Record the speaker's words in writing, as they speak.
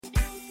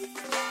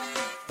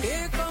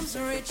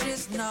which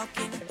is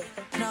knocking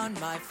on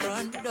my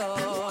front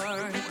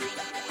door.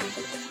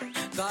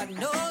 God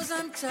knows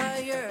I'm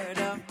tired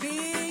of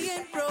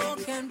being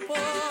broken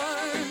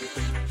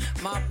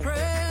poor. My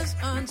prayers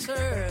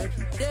answered,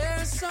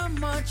 there's so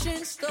much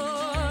in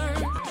store.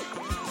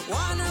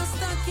 Wanna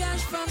stack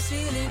cash from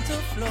ceiling to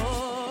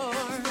floor.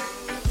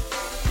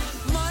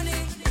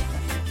 Money,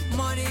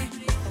 money,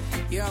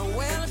 you're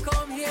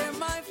welcome here,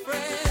 my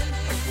friend.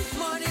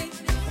 Money,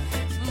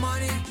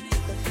 money,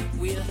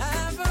 we'll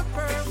have a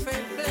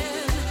perfect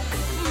blend.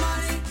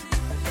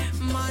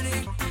 Money,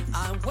 money,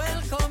 I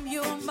welcome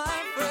you,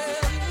 my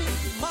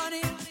friend.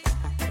 Money,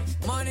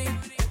 money,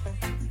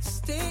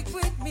 stick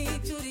with me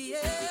to the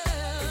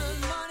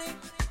end. Money.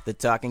 The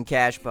Talking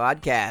Cash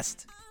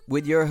Podcast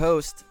with your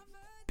host,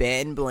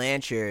 Ben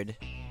Blanchard.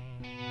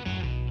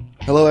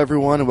 Hello,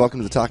 everyone, and welcome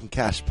to the Talking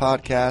Cash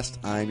Podcast.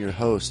 I'm your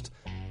host,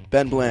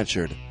 Ben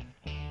Blanchard.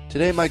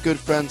 Today, my good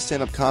friend,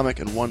 stand-up comic,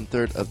 and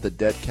one-third of the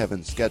Dead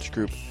Kevin sketch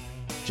group,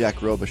 Jack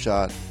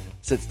Robichaud,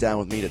 sits down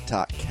with me to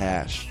talk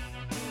cash.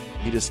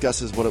 He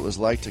discusses what it was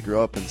like to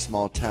grow up in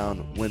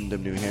small-town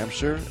Windham, New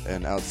Hampshire,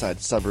 an outside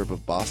suburb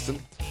of Boston,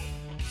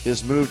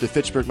 his move to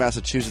Fitchburg,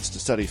 Massachusetts to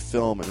study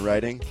film and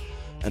writing,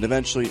 and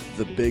eventually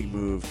the big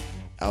move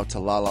out to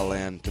La La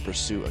Land to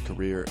pursue a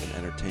career in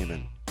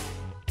entertainment.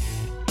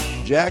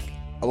 Jack,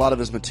 a lot of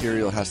his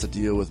material has to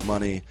deal with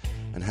money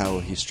and how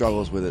he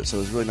struggles with it, so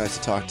it was really nice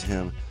to talk to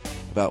him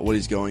about what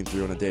he's going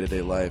through in a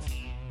day-to-day life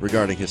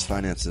regarding his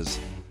finances.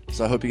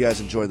 So I hope you guys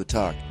enjoyed the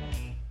talk.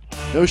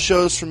 No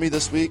shows for me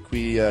this week.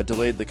 We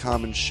delayed the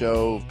Common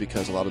show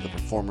because a lot of the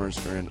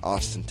performers are in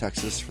Austin,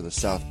 Texas for the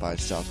South by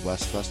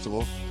Southwest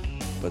Festival.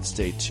 But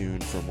stay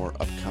tuned for more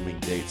upcoming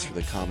dates for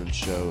the Common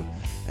show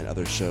and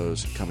other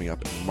shows coming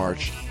up in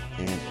March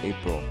and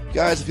April.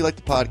 Guys, if you like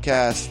the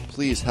podcast,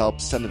 please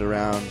help send it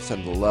around,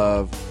 send the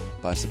love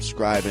by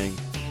subscribing,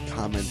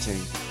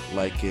 commenting,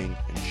 liking,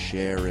 and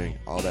sharing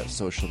all that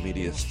social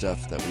media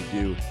stuff that we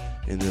do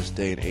in this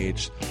day and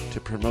age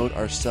to promote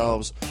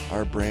ourselves,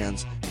 our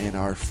brands, and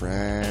our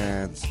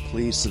friends.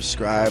 Please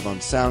subscribe on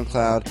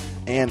SoundCloud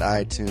and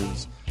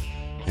iTunes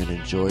and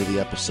enjoy the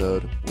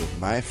episode with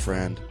my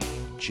friend,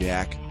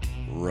 Jack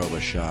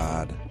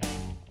Robichaud.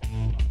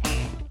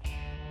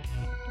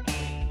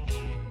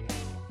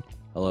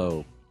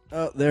 Hello.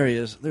 Oh, there he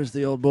is. There's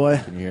the old boy.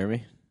 Can you hear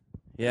me?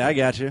 Yeah, I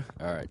got you.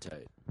 All right,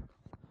 tight.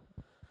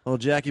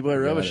 Old Jackie Boy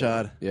Got it.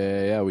 Robichaud.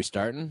 Yeah. We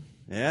starting?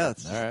 Yeah,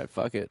 that's All right,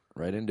 fuck it.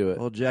 Right into it.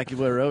 old Jackie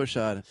Boy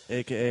Robichaud,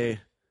 a.k.a.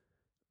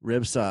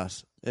 Rib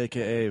Sauce,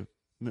 a.k.a.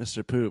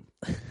 Mr. Poop,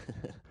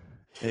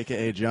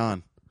 a.k.a.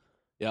 John.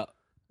 Yeah.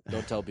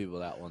 Don't tell people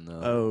that one,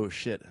 though. Oh,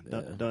 shit.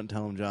 Yeah. Don't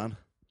tell him, John.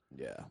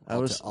 Yeah.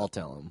 I'll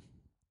tell him.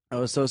 I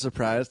was so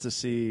surprised to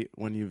see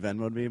when you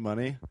Venmo'd me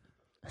money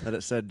that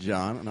it said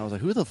John, and I was like,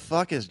 who the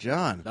fuck is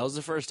John? That was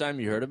the first time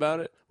you heard about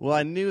it? Well,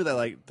 I knew that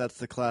like that's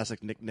the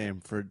classic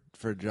nickname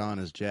for John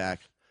is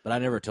Jack. But I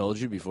never told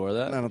you before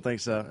that? I don't think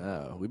so.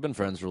 Oh, we've been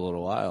friends for a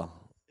little while.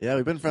 Yeah,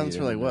 we've been friends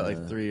for You didn't,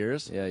 like 3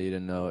 years? Yeah, you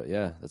didn't know it.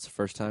 Yeah, that's the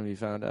first time you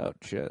found out.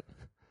 Shit.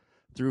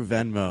 Through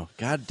Venmo.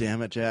 God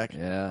damn it, Jack.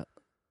 Yeah.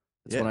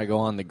 That's Yeah. when I go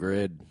on the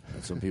grid.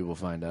 That's when people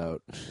find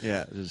out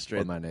Yeah, just straight.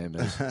 what my name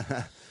is.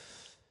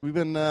 We've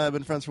been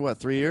friends for what,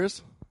 3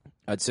 years?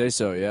 I'd say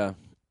so, yeah.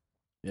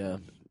 Yeah.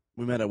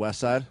 We met at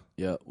Westside.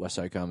 Yeah,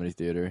 Westside Comedy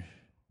Theater.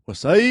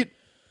 Westside,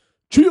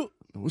 chill.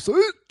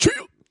 Westside,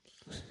 chill.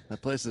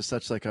 That place is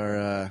such like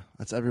our.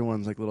 That's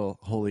everyone's like little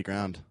holy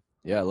ground.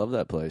 Yeah, I love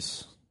that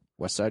place.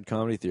 Westside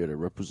Comedy Theater,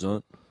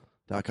 represent.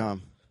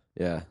 .com.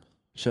 Yeah.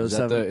 Shows Is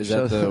that seven. the- is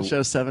that the-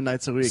 shows 7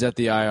 nights a week. Is that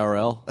the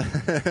IRL?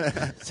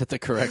 Is that the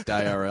correct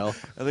IRL?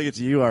 I think it's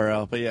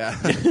URL, but yeah.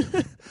 I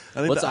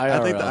think What's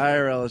I think the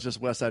IRL? IRL is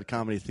just Westside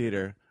Comedy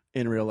Theater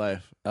in real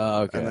life,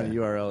 Oh, okay. and then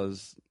URL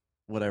is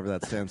whatever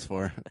that stands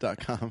for.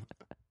 .com.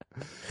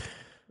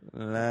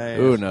 Nice.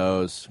 Who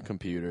knows?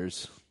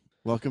 Computers.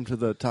 Welcome to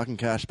the Talking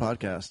Cash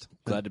podcast.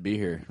 Glad to be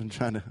here. I'm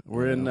trying to.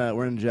 We're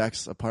in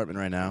Jack's apartment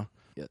right now.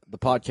 Yeah, the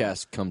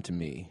podcast come to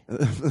me.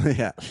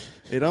 Yeah,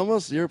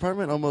 your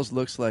apartment almost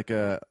looks like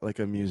a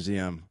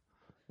museum,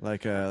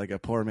 like a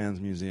poor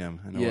man's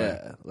museum. In a way.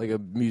 Yeah, like a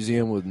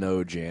museum with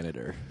no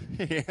janitor.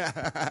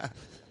 Yeah.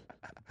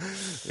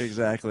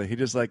 Exactly. He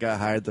just like got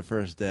hired the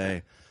first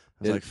day.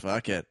 I was like,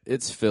 fuck it.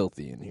 It's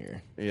filthy in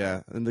here.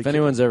 Yeah. And If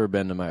anyone's ever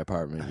been to my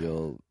apartment,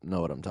 you'll know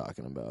what I'm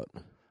talking about.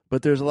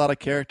 but there's a lot of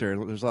character.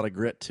 There's a lot of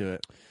grit to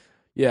it.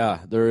 Yeah,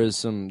 there is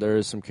some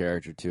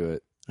character to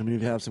it. I mean,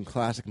 you have some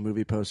classic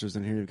movie posters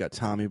in here. You've got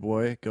Tommy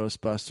Boy,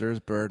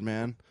 Ghostbusters,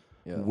 Birdman,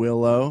 Yeah.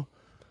 Willow,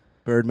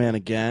 Birdman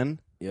again,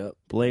 Yep.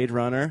 Blade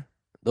Runner.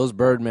 Those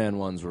Birdman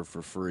ones were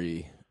for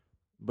free.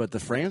 But the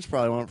frames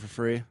probably weren't for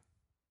free.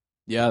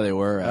 Yeah, they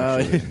were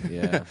actually.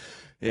 Yeah.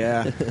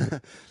 Yeah.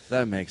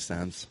 That makes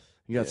sense.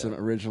 You got Yeah. some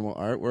original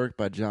artwork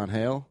by John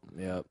Hale.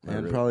 Yep.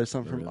 And probably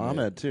some from really-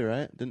 Ahmed, too,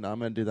 right? Didn't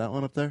Ahmed do that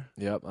one up there?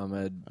 Yep,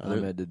 Ahmed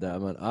Other- did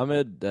that.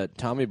 Ahmed, that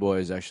Tommy Boy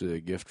is actually a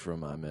gift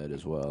from Ahmed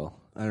as well.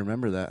 I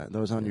remember that. That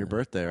was on your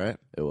birthday, right?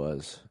 It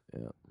was.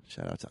 Yeah.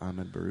 Shout out to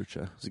Ahmed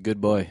Barucha. He's a good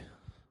boy.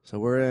 So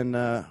we're in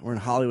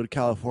Hollywood,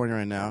 California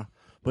right now.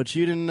 But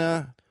you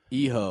didn't.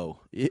 EHO.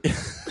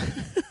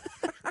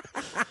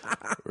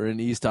 We're in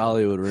East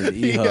Hollywood. We're in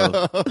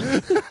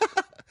EHO.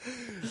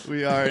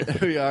 we are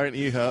in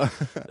EHO.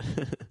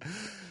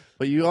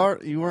 But you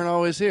weren't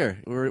always here.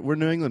 We're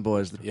New England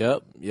boys.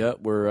 Yep.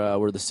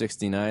 We're the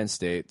 69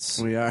 states.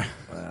 We are.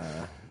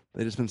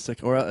 They just been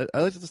sick. Or I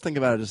like to just think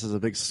about it just as a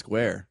big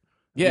square.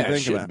 Yeah, it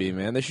should be,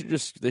 man. They should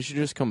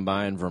just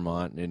combine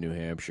Vermont and New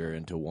Hampshire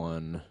into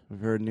one.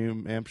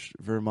 Vermont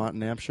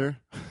and Hampshire.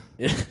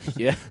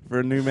 Yeah.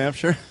 For New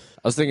Hampshire.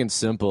 I was thinking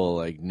simple,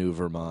 like New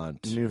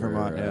Vermont. New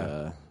Vermont,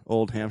 yeah.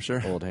 Old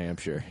Hampshire. Old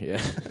Hampshire,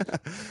 yeah.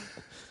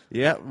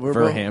 Yeah, we're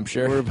for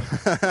Hampshire. We're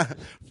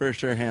for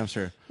sure,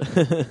 Hampshire.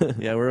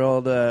 Yeah, we're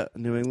old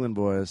New England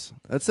boys.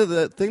 That's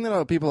the thing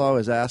that people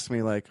always ask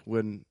me, like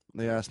when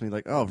they ask me,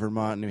 like, "Oh,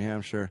 Vermont, New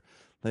Hampshire,"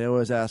 they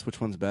always ask which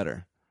one's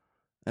better,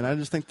 and I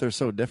just think they're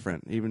so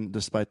different, even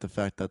despite the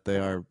fact that they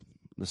are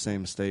the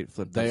same state.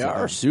 They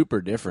are super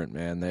different,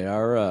 man. They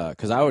are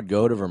because I would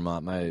go to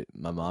Vermont. My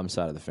mom's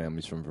side of the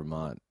family's from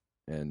Vermont,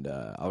 and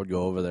I would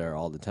go over there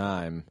all the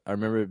time. I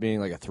remember it being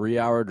like a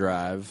 3-hour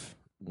drive.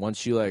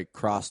 Once you like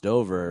crossed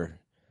over,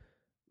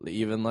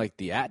 even like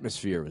the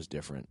atmosphere was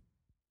different.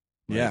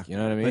 Like, yeah, you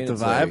know what I mean? Like the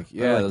it's vibe. Like,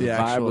 yeah, like the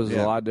vibe was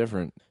a lot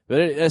different. But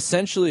it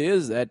essentially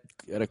is at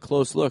a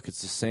close look.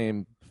 It's the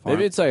same. Farm.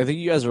 Maybe it's like I think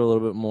you guys are a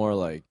little bit more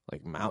like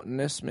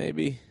mountainous.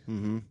 Maybe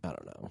mm-hmm. I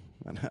don't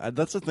know.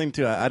 That's the thing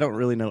too. I don't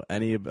really know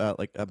any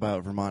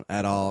about Vermont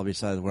at all,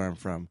 besides where I'm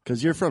from.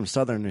 Because you're from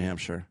southern New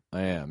Hampshire.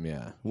 I am.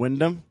 Yeah.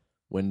 Windham,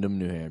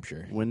 New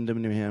Hampshire.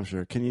 Windham, New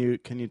Hampshire. Can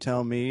you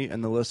tell me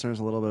and the listeners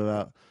a little bit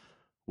about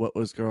what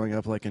was growing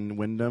up like in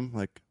Windham,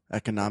 like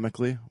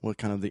economically, what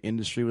kind of the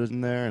industry was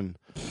in there, and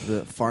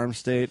the farm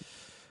state?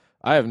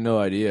 I have no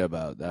idea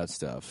about that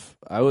stuff.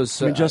 I mean,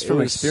 just from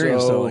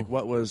experience, though, like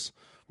what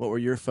were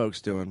your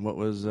folks doing? What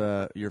was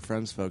your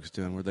friends' folks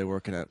doing? Were they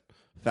working at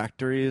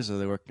factories? Or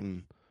they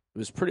working? It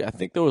was pretty. I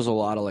think there was a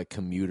lot of like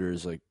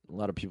commuters. Like a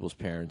lot of people's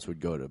parents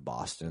would go to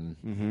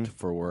Boston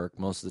for work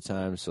most of the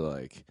time. So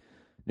like,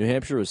 New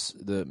Hampshire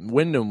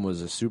Windham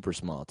was a super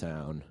small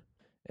town,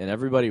 and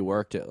everybody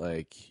worked at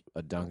like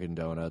a Dunkin'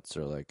 Donuts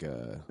or like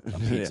a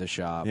pizza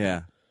shop.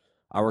 Yeah,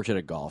 I worked at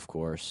a golf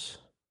course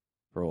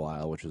for a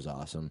while, which was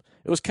awesome.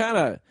 It was kind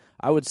of,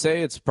 I would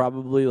say it's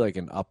probably like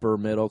an upper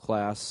middle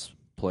class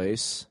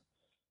place.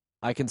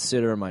 I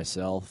consider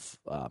myself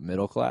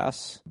middle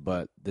class,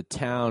 but the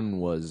town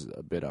was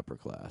a bit upper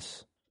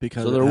class.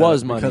 Because so there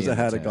was money because it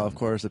had a town. golf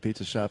course, a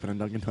pizza shop, and a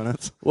Dunkin'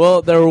 Donuts.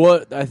 Well,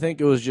 I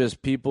think it was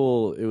just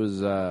people. It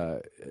was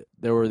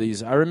there were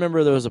these. I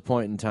remember there was a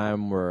point in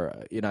time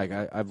where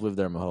I've lived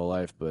there my whole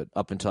life, but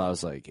up until I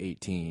was like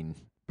 18,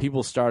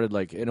 people started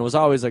like, and it was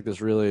always like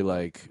this really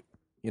like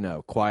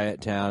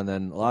quiet town. And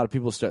then a lot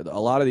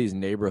of these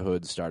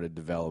neighborhoods started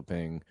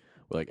developing.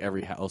 Like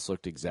every house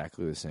looked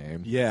exactly the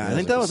same. Yeah, I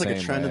think that was like a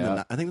trend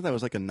I think that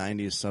was like a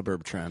 90s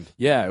suburb trend.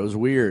 Yeah, it was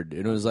weird.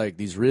 It was like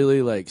these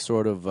really like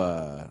sort of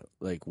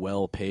like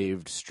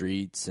well-paved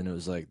streets, and it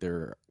was like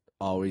they're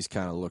always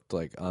kind of looked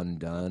like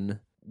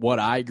undone. What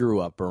I grew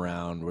up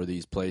around were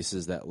these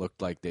places that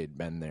looked like they'd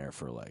been there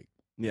for like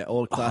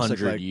old classic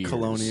like years.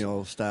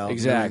 Colonial style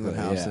exactly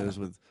houses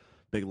with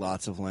big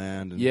lots of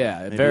land.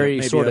 And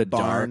very sort of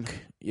barn. dark.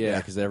 Yeah,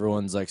 because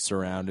everyone's like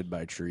surrounded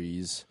by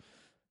trees.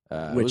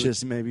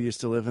 Witches maybe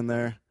used to live in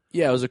there.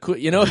 Yeah, it was a cool.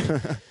 It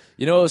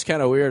was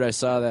kind of weird. I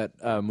saw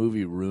that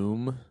movie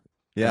Room.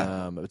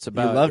 Yeah, it's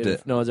about. You loved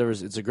it. No,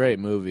 it's a great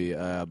movie.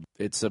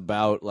 It's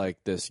about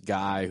like this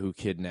guy who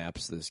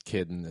kidnaps this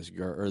kid and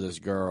this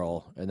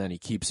girl, and then he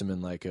keeps him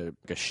in like a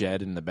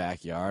shed in the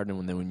backyard.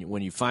 And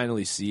when you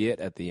finally see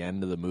it at the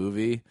end of the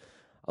movie,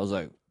 I was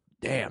like,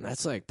 damn,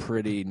 that's like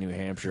pretty New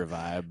Hampshire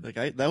vibe.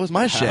 Like that was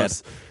my shed.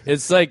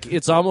 It's like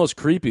it's almost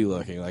creepy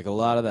looking. Like a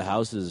lot of the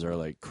houses are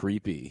like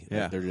creepy.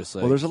 Yeah, like, they're just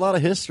like. Well, there's a lot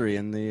of history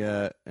in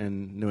the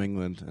in New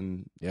England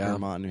and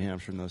Vermont, New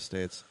Hampshire, in those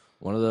states.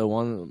 One of the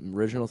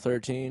original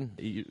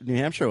 13. New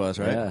Hampshire was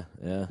right.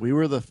 Yeah.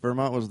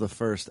 Vermont was the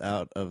first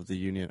out of the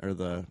Union, or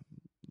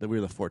we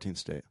were the 14th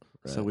state.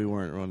 Right. So we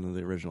weren't one of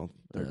the original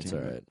 13. That's all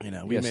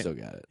right. We still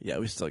got it. Yeah,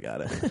 we still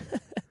got it.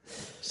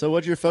 So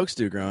what'd your folks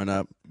do growing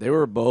up? They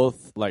were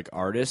both like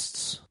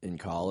artists in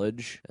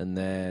college, and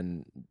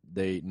then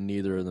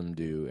neither of them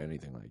do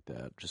anything like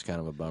that. Just kind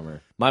of a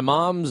bummer. My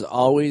mom's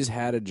always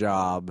had a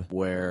job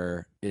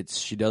where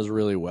she does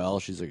really well.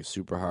 She's like a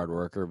super hard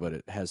worker, but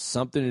it has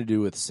something to do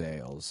with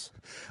sales.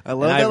 I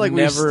love that. Like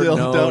we still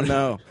don't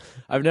know.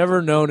 I've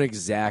never known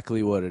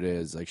exactly what it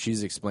is. Like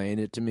she's explained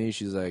it to me.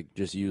 She's like,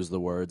 just use the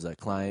words like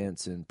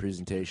clients and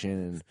presentation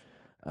and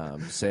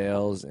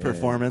sales and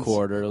performance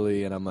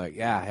quarterly, and I'm like,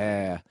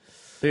 yeah.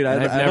 Dude,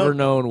 I've never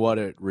known what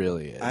it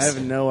really is. I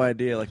have no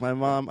idea. Like my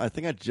mom, I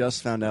think I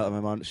just found out that my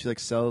mom, she like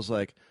sells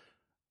like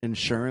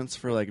insurance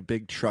for like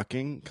big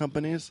trucking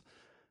companies,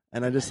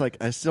 and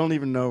I still don't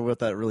even know what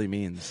that really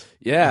means.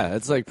 Yeah,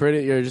 it's like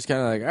pretty. You're just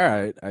kind of like, all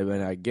right. I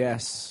mean, I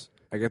guess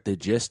I got the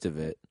gist of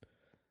it.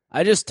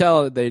 I just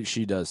tell her that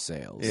she does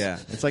sales. Yeah,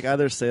 it's like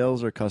either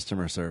sales or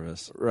customer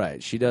service.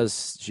 Right. She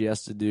has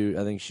to do.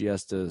 I think she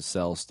has to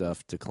sell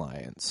stuff to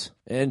clients,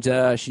 and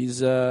she's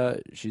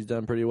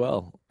done pretty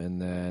well.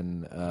 And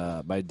then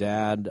my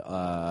dad.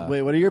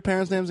 Wait, what are your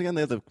parents' names again?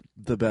 They have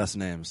the best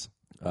names.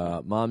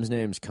 Mom's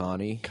name's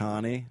Connie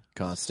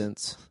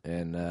Constance,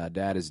 and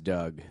Dad is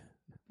Doug.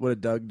 What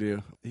did Doug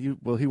do? He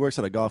works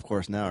at a golf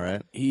course now,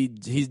 right?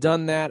 He's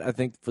done that, I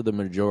think, for the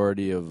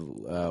majority of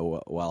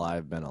while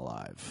I've been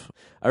alive.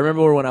 I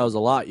remember when I was a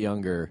lot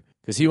younger,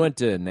 because he went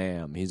to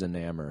NAM. He's a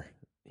NAMmer.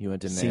 He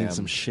went to NAM. Seen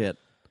some shit.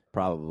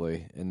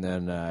 Probably. And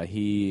then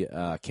he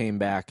came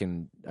back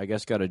and I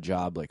guess got a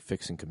job like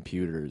fixing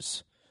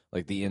computers,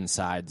 like the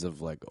insides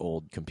of like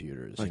old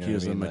computers. Like you know he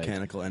was what I a mean?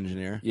 mechanical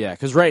engineer. Yeah,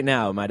 because right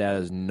now my dad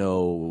has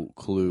no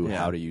clue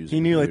how to use He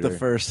a knew like computer. the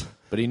first.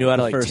 But he knew how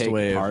to like first take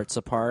wave. parts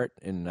apart,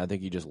 and I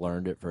think he just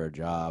learned it for a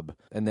job.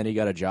 And then he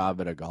got a job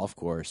at a golf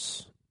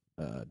course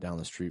down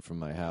the street from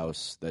my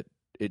house that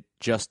it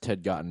just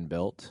had gotten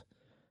built,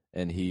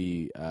 and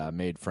he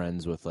made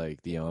friends with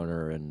like the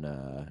owner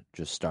and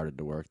just started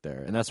to work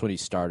there. And that's when he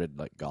started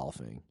like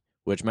golfing,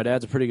 which my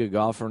dad's a pretty good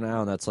golfer now,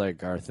 and that's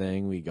like our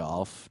thing. We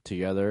golf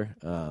together.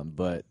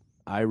 But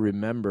I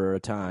remember a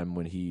time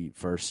when he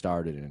first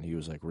started and he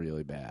was like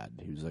really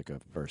bad. He was like a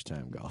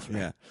first-time golfer.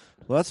 Yeah.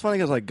 Well, that's funny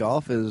because like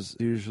golf is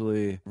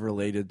usually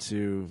related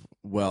to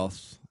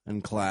wealth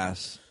and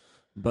class,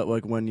 but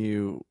like when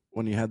you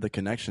have the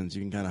connections,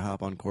 you can kind of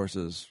hop on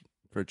courses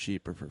for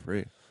cheap or for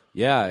free.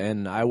 Yeah,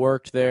 and I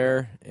worked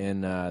there,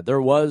 and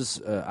there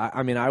was,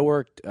 I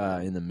worked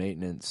in the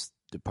maintenance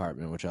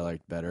department, which I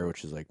liked better,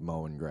 which is like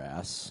mowing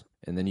grass.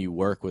 And then you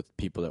work with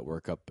people that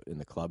work up in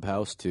the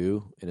clubhouse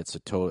too, and it's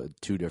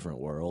two different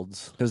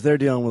worlds. Because they're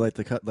dealing with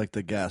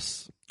the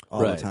guests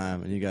all Right. the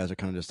time, and you guys are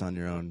kind of just on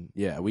your own.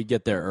 Yeah, we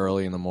get there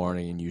early in the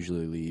morning and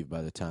usually leave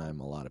by the time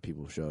a lot of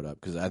people showed up,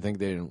 because I think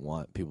they didn't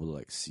want people to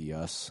like see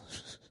us.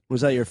 Was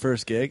that your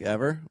first gig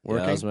ever? Yeah,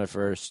 Working? that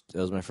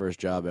was my first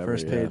job ever.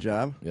 First paid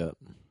job? Yep.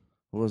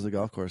 What was the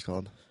golf course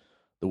called?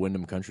 The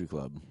Wyndham Country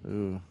Club,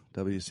 Ooh,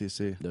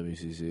 WCC.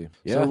 WCC.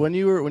 So when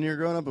you were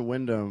growing up in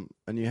Wyndham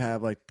and you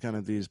have like kind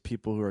of these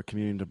people who are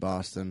commuting to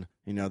Boston,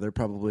 you know, they're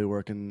probably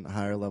working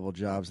higher level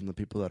jobs than the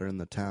people that are in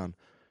the town.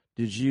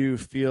 Did you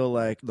feel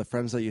like the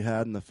friends that you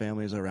had and the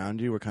families around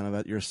you were kind of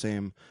at your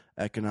same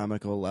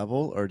economical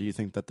level, or do you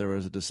think that there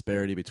was a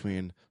disparity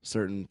between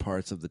certain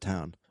parts of the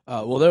town?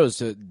 Well, there was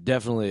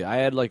definitely. I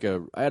had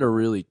a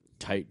really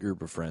tight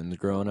group of friends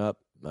growing up.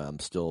 I'm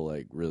still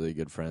like really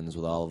good friends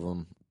with all of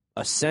them.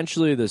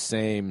 Essentially the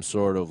same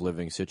sort of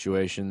living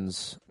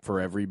situations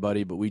for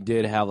everybody, but we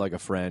did have like a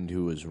friend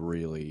who was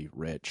really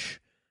rich.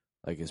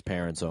 Like his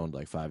parents owned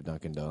like 5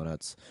 Dunkin'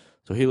 Donuts.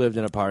 So he lived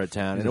in a part of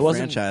town. He's and a it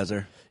wasn't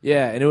franchiser.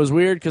 Yeah, and it was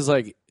weird because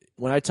like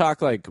when I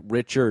talk like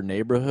richer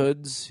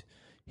neighborhoods,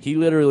 he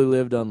literally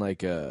lived on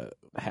like a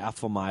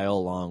half a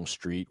mile long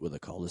street with a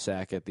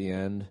cul-de-sac at the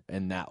end,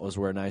 and that was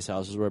where nice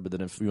houses were. But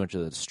then if we went to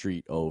the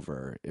street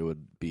over, it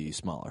would be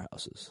smaller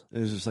houses. It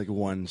was just like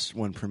one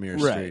premier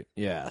street.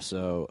 Yeah.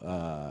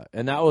 So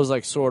and that was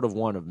like sort of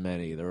one of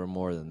many. There were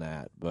more than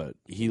that, but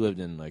he lived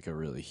in like a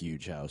really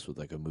huge house with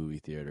like a movie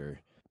theater.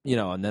 You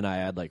know, and then I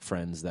had like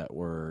friends that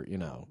were, you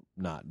know,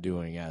 not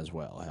doing as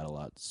well. I had a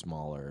lot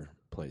smaller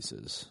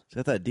places. He's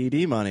got that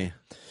DD money.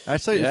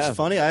 Actually, Yeah. It's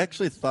funny. I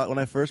actually thought when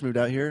I first moved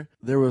out here,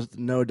 there was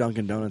no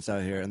Dunkin' Donuts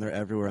out here, and they're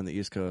everywhere on the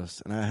East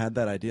Coast. And I had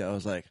that idea. I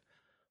was like,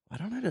 why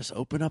don't I just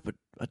open up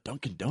a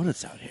Dunkin'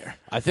 Donuts out here?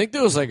 I think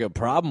there was like a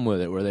problem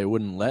with it where they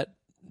wouldn't let.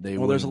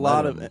 Well, there's a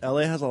lot of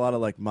LA has a lot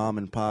of like mom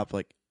and pop,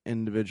 like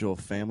individual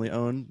family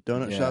owned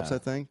donut Yeah. shops, I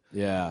think.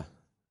 Yeah,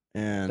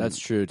 And that's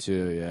true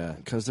too. Yeah.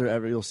 because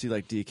they're you'll see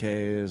like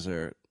DKs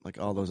or like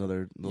all those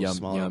other little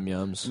smaller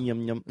Yums.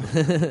 yum yum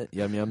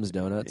Yums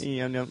donuts.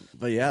 yum yum.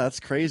 But yeah, that's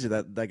crazy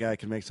that guy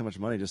can make so much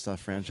money just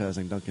off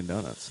franchising Dunkin'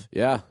 Donuts.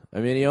 Yeah, I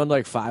mean he owned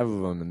like 5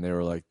 of them, and they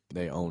were like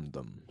they owned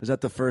them. Is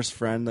that the first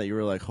friend that you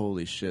were like,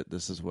 holy shit,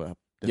 this is what?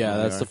 Yeah,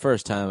 that's the the.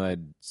 first time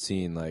I'd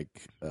seen like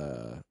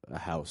a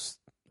house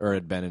or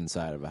had been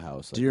inside of a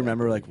house. Do you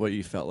remember like what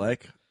you felt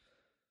like?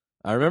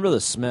 I remember the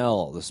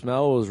smell. The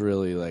smell was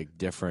really like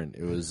different.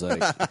 It was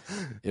like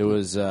it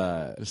was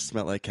It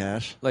smelled like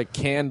cash. like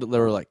there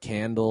were like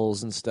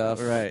candles and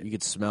stuff. Right. You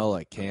could smell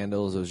like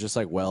candles. It was just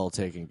like well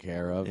taken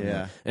care of.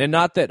 Yeah. And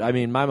not that I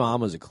mean my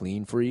mom was a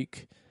clean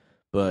freak,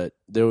 but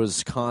there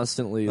was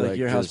constantly Like like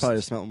your house just-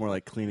 probably smelled more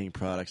like cleaning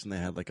products, and they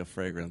had like a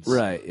fragrance.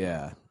 Right,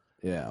 yeah.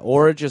 Yeah.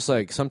 Or it just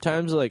like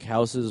sometimes like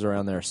houses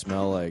around there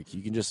smell like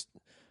you can just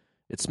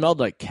it smelled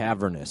like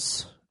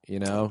cavernous, you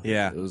know?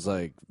 Yeah. It was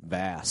like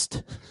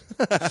vast.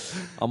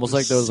 Almost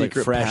like there was like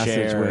Secret fresh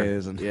air.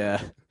 passageways and-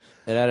 Yeah.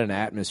 It had an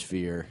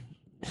atmosphere.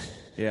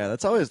 Yeah,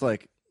 that's always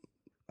like,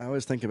 I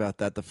always think about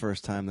that the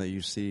first time that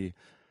you see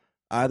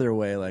either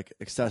way, like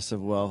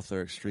excessive wealth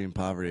or extreme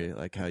poverty,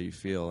 like how you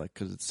feel, like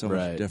because it's so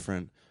Right. much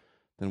different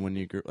than when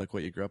you like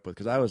what you grew up with.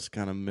 Because I was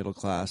kind of middle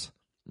class,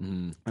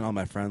 Mm, and all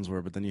my friends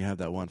were, but then you have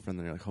that one friend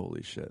that you're like,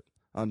 holy shit,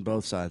 on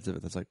both sides of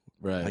it. That's like,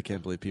 right. I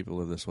can't believe people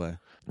live this way.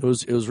 It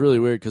was really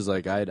weird because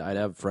like I'd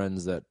have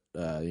friends that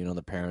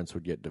the parents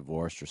would get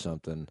divorced or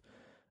something,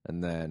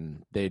 and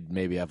then they'd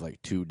maybe have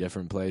like two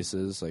different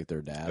places, like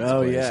their dad's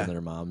place and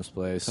their mom's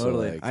place.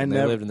 Totally. So, like,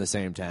 they lived in the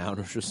same town,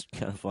 which was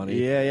kind of funny.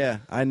 Yeah.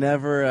 I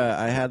never,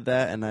 I had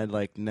that, and I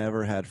like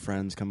never had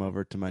friends come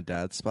over to my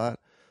dad's spot.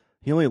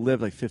 He only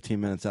lived like 15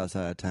 minutes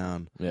outside of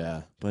town.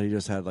 Yeah. But he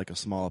just had like a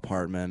small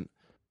apartment.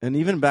 And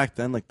even back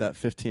then, like that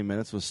 15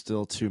 minutes was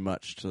still too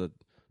much to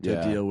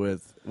deal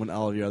with when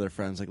all of your other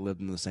friends like lived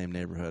in the same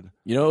neighborhood.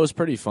 You know, it was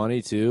pretty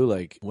funny too.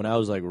 Like when I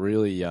was like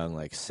really young,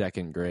 like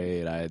second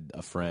grade, I had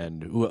a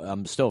friend who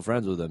I'm still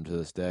friends with him to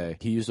this day.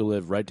 He used to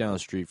live right down the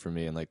street from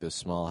me in like this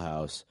small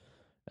house.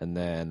 And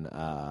then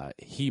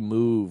he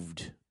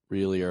moved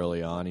really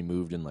early on. He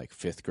moved in like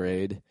 5th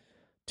grade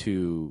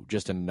to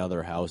just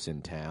another house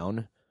in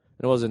town.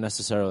 It wasn't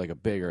necessarily like a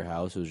bigger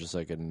house. It was just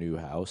like a new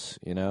house,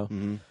 you know?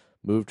 Mm-hmm.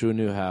 Moved to a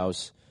new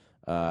house.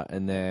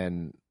 And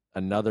then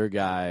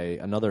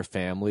another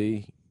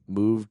family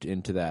moved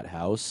into that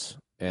house.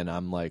 And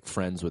I'm like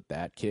friends with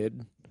that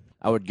kid.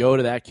 I would go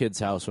to that kid's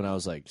house when I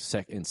was like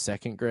in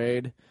 2nd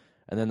grade.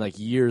 And then like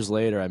years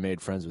later, I made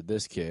friends with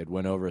this kid,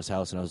 went over his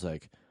house, and I was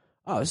like,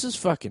 oh, this is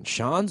fucking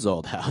Sean's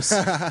old house.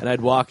 And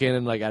I'd walk in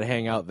and like I'd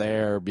hang out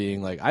there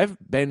being like, I've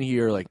been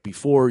here like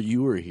before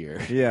you were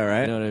here. Yeah,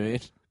 right? You know what I mean?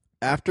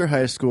 After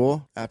high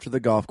school, after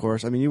the golf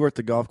course, I mean, you were at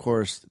the golf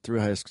course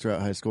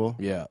throughout high school.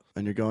 Yeah.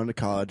 And you're going to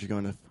college.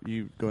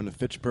 You're going to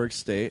Fitchburg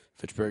State.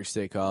 Fitchburg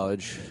State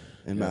College.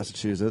 In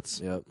Massachusetts.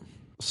 Yep.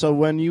 So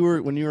when you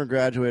were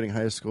graduating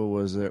high school,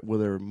 were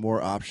there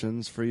more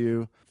options for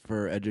you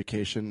for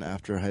education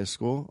after high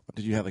school?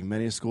 Did you have like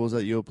many schools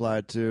that you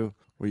applied to?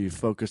 Were you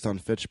focused on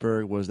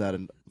Fitchburg? Was that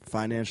a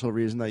financial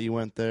reason that you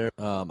went there?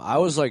 I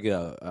was like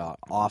a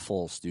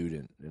awful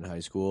student in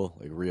high school,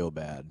 like real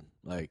bad,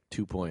 like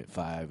 2.5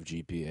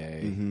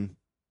 GPA. Mm-hmm.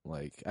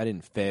 Like I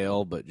didn't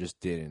fail, but just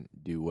didn't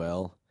do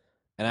well.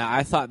 And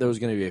I thought there was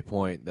going to be a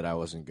point that I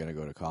wasn't going to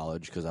go to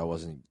college because I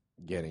wasn't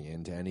getting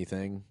into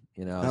anything.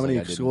 You know, how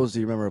many schools do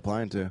you remember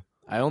applying to?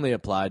 I only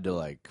applied to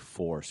like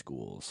 4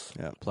 schools.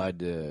 Yeah, applied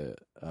to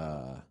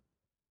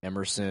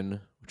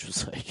Emerson, which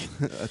was like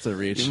that's a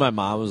reach. Even my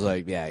mom was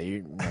like, "Yeah,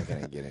 you're not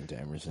gonna get into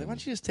Emerson. Why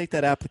don't you just take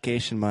that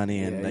application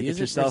money and get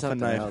yourself a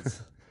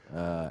knife?"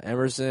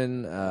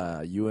 Emerson,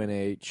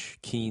 UNH,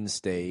 Keene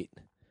State,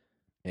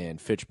 and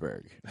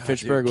Fitchburg.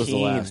 Fitchburg was the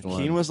last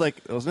one. Keene was like,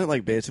 wasn't it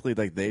like basically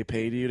like they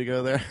paid you to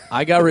go there?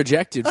 I got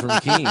rejected from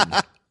Keene,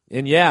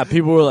 and yeah,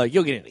 people were like,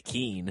 "You'll get into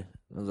Keene."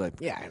 I was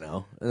like, "Yeah, I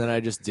know," and then I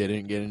just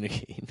didn't get into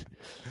Keene.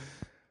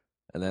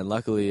 And then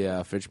luckily,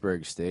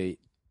 Fitchburg State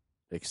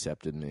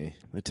accepted me.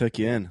 They took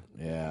you in.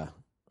 Yeah.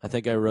 I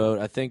think it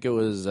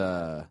was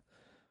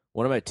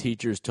one of my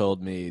teachers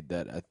told me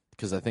that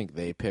because I think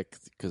they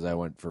picked because I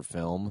went for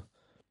film,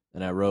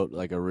 and I wrote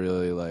like a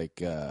really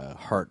like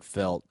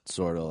heartfelt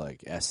sort of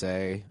like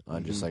essay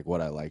on just like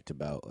what I liked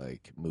about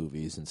like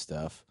movies and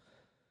stuff.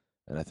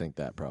 And I think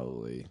that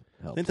probably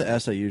helped. I think the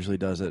essay usually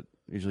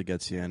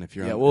gets you in if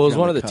you're it on, was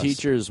one of the cusp.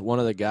 teachers, one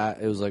of the guy.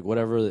 It was like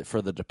whatever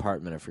for the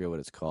department. I forget what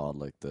it's called,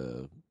 like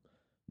the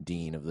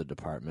dean of the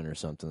department or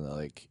something. That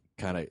like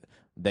kind of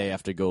they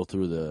have to go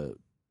through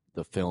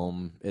the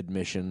film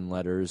admission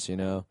letters, you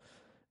know,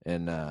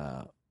 and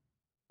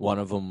one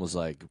of them was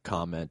like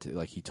commented,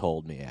 like he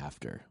told me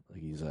after,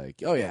 like he's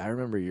like, "Oh yeah, I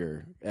remember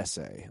your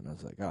essay," and I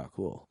was like, "Oh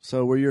cool."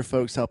 So were your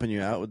folks helping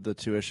you out with the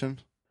tuition?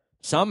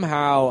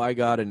 Somehow I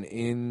got an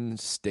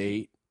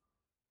in-state,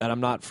 and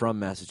I'm not from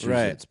Massachusetts,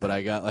 right. but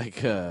I got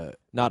like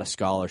not a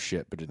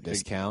scholarship, but a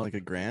discount, like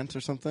a grant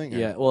or something.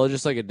 Yeah, well,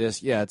 just like a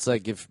disc. Yeah, it's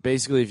like if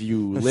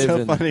you it's live so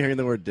in. Funny hearing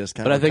the word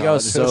discount. But I think I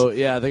was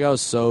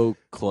so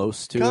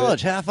close to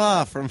college it. half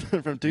off from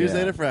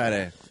Tuesday to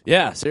Friday.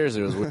 Yeah,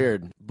 seriously, it was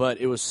weird, but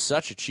it was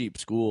such a cheap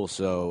school.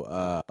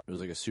 So it was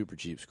like a super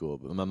cheap school.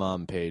 But my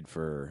mom paid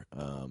for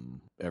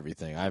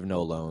everything. I have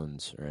no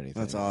loans or anything.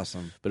 That's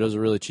awesome. But it was a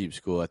really cheap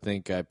school. I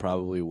think I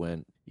probably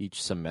went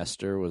each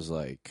semester was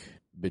like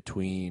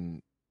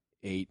between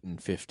 $800 and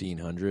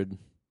 $1,500.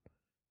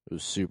 It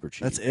was super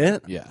cheap. That's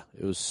it? Yeah,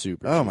 it was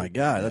super Oh cheap. my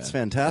god, that's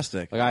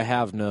fantastic. Like I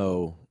have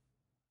no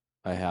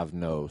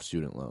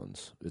student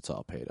loans. It's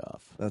all paid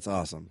off. That's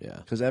awesome. Yeah.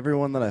 Because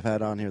everyone that I've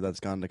had on here that's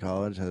gone to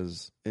college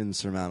has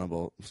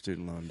insurmountable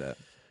student loan debt.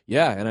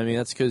 Yeah, and I mean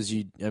that's because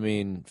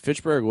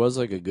Fitchburg was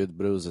like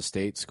but it was a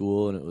state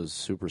school and it was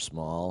super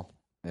small,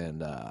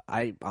 and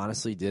I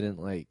honestly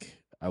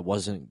I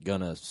wasn't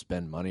gonna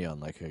spend money on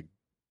like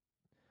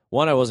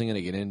I wasn't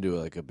gonna get into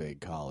like a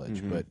big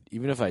college, but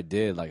even if I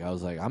did, like I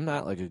was like, I'm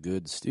not like a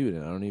good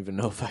student. I don't even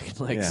know if I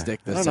can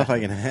stick this. I don't know if I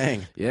can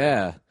hang.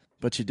 Yeah,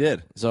 but you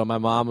did. So my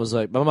mom was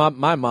like,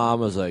 my mom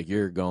was like,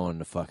 you're going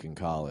to fucking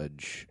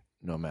college.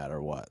 No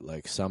matter what,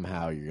 like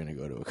somehow you're gonna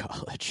go to a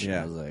college.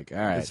 Yeah, I was like, all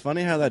right. It's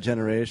funny how that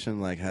generation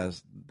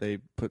they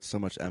put so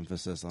much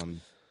emphasis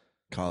on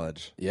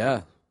college.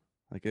 Yeah,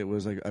 like it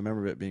was like I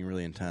remember it being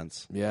really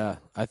intense. Yeah,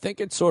 I think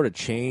it sort of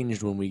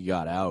changed when we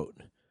got out.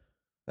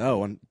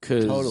 Oh,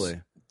 totally.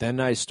 Then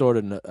I sort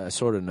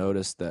of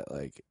noticed that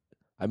like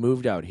I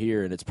moved out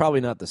here, and it's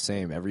probably not the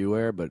same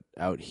everywhere, but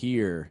out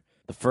here,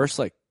 the first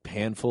like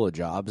handful of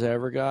jobs I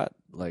ever got,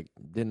 like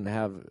I didn't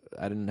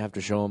have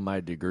to show them my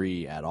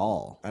degree at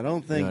all. I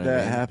don't think You know what I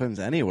that mean? happens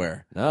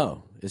anywhere.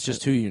 No, it's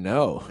just who you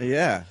know.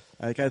 Yeah.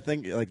 Like, I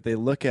think, like, they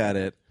look at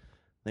it,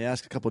 they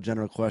ask a couple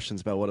general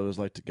questions about what it was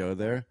like to go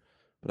there,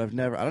 but I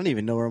don't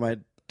even know where my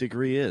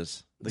degree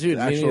is. Like, Dude,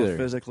 the me actual neither.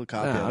 physical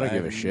copy. Nah, of I it. don't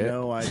give a have shit.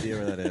 No idea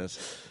where that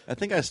is. I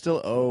think I still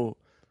owe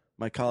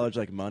my college,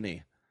 like,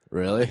 money.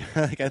 Really?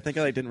 Like, I think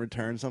I, like, didn't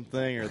return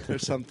something, or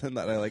there's something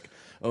that I, like,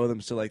 owe them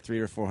still, like,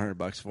 $300 or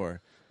 $400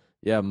 for.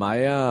 Yeah,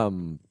 my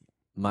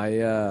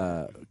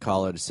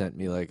college sent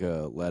me like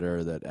a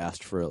letter that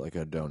asked for like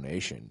a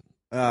donation.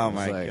 Oh, I was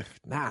my like, God.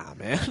 nah,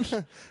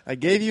 man. I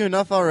gave you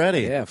enough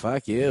already. Yeah,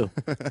 fuck you.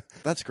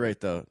 That's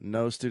great, though.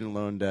 No student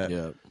loan debt.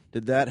 Yeah.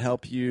 Did that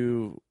help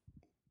you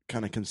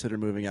kind of consider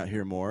moving out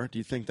here more? Do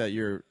you think that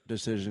your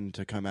decision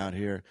to come out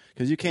here,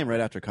 because you came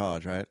right after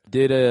college, right?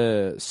 Did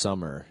a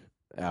summer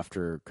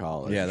after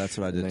college. Yeah, that's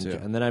what I did and then,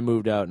 too. And then I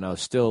moved out, and I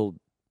was still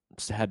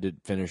had to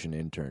finish an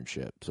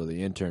internship. So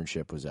the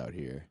internship was out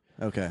here.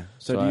 Okay.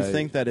 So do you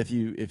think that if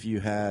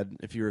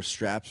you were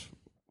strapped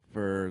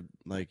for,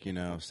 like, you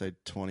know, say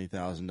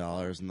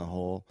 $20,000 in the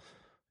hole,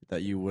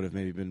 that you would have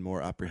maybe been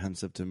more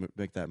apprehensive to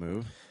make that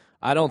move?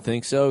 I don't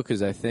think so,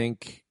 because I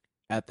think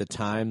at the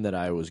time that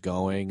I was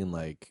going and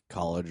like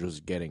college was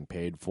getting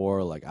paid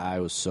for, like I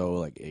was so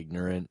like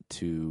ignorant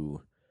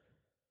to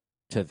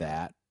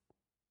that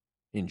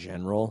in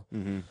general.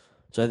 Mm-hmm.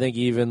 So I think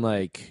even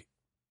like,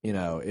 you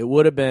know, it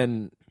would have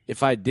been,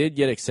 if I did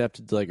get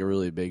accepted to like a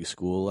really big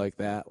school like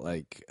that,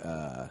 like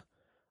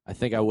I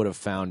think I would have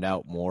found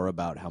out more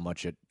about how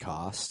much it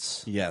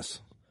costs.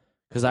 Yes.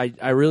 Because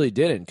I really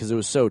didn't, because it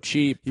was so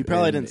cheap. You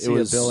probably and didn't see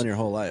a bill in your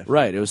whole life.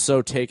 Right. It was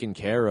so taken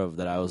care of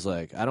that I was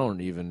like, I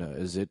don't even know.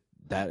 Is it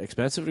that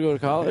expensive to go to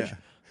college? Yeah.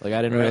 Like,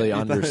 I didn't Right? really You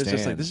thought it was understand.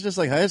 just like, this is just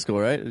like high school,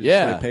 right? You just,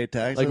 Yeah. like, pay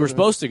taxes. Like, we're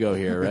supposed to go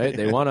here, right?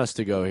 They want us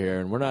to go here,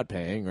 and we're not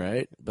paying,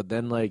 right? But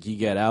then, like, you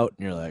get out,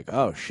 and you're like,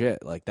 oh,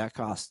 shit. Like, that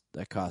cost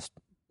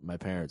my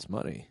parents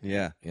money,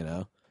 Yeah. you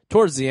know?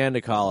 Towards the end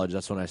of college,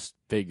 that's when I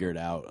figured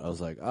out. I was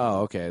like,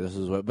 oh, okay, this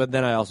is what... But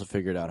then I also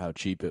figured out how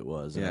cheap it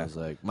was. And Yeah. I was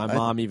like... My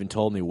mom even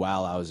told me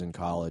while I was in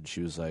college,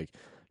 she was like,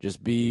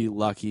 just be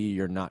lucky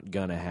you're not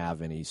going to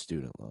have any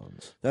student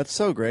loans. That's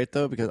so great,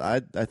 though, because I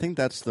think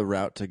that's the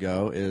route to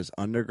go is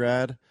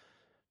undergrad.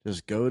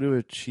 Just go to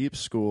a cheap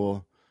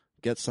school,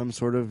 get some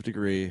sort of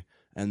degree,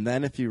 and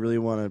then if you really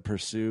want to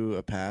pursue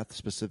a path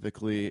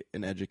specifically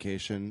in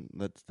education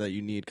that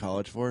you need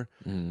college for,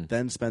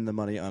 then spend the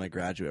money on a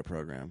graduate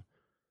program.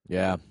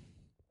 Yeah.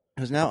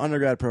 Because now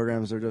undergrad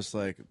programs are just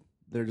like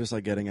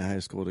getting a high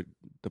school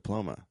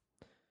diploma.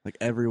 Like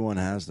everyone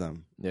has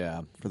them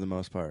Yeah. for the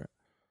most part.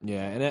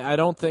 Yeah, and I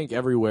don't think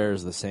everywhere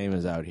is the same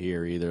as out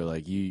here either.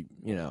 Like, you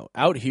know,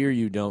 out here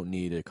you don't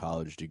need a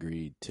college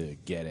degree to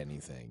get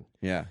anything.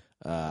 Yeah.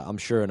 I'm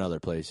sure in other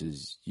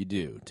places you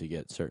do to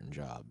get certain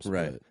jobs.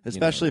 Right. but,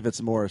 Especially if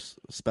it's more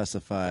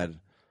specified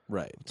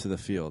right, to the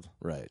field.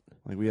 right.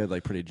 Like we had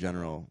like pretty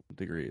general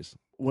degrees.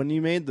 When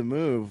you made the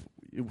move,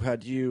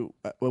 at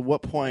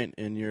what point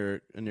in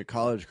your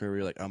college career were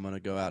you like, I'm going to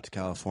go out to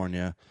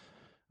California,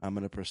 I'm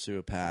going to pursue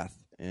a path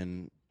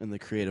in the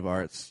creative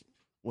arts,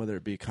 whether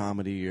it be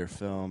comedy or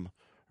film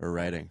or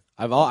writing?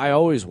 I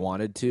always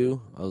wanted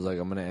to. I was like,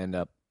 I'm going to end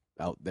up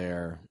out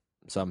there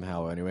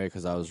somehow anyway,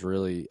 because I was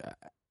really,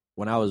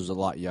 when I was a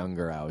lot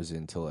younger, I was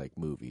into like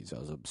movies. I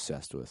was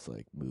obsessed with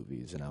like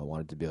movies, and I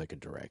wanted to be like a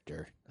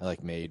director. I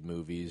like made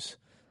movies,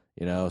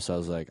 you know. So I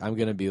was like, I'm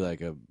gonna be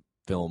like a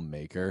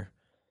filmmaker.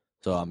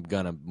 So I'm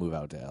gonna move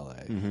out to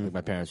LA. Mhm. Like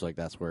my parents were like,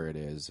 that's where it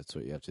is. That's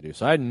what you have to do.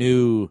 So I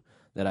knew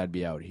that I'd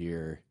be out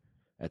here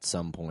at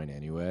some point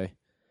anyway.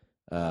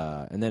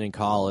 And then in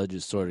college,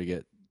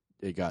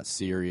 it got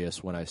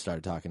serious when I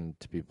started talking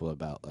to people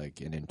about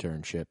like an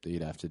internship that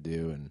you'd have to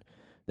do, and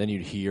then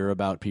you'd hear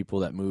about people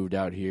that moved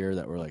out here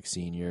that were like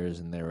seniors,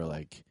 and they were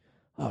like,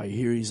 "Oh, you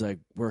hear he's like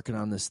working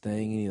on this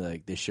thing,"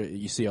 and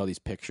you see all these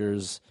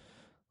pictures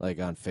like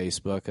on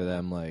Facebook of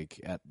them like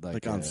at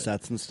Like on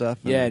sets and stuff?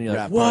 yeah, and you're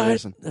like, rap "What?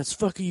 parties and- That's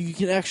fucking. You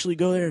can actually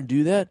go there and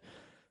do that."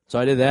 So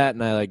I did that,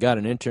 and I like got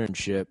an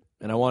internship,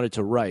 and I wanted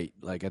to write.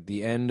 Like at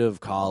the end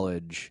of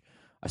college,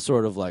 I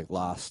sort of like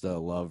lost a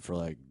love for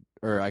like,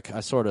 or I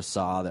sort of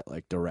saw that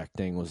like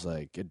directing was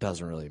like, it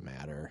doesn't really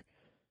matter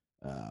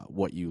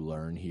what you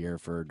learn here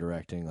for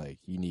directing. Like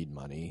you need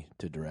money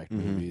to direct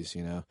movies,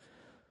 you know.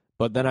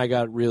 But then I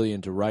got really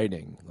into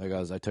writing. Like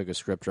I took a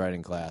script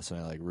writing class,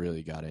 and I like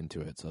really got into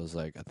it. So I was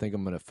like, I think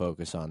I'm gonna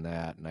focus on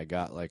that. And I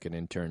got like an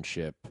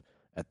internship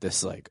at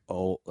this like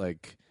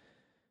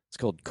it's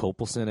called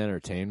Copelson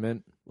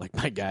Entertainment. Like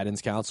my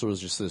guidance counselor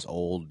was just this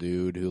old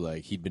dude who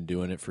like he'd been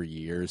doing it for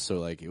years. So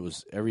like it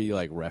was every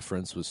like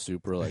reference was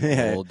super like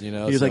Yeah. old, you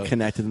know. He was So like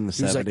connected in the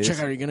he was 70s. like, check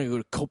out, you're gonna go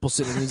to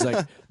Copelson, and he's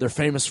like, they're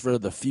famous for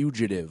The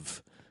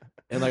Fugitive,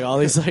 and like all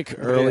these like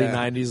early Yeah.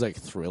 '90s like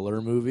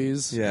thriller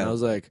movies. Yeah. And I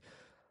was like,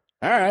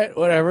 all right,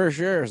 whatever,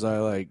 sure. So I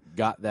like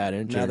got that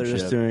internship. Now they're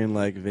just doing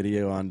like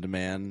video on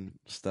demand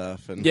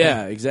stuff. And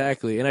Yeah,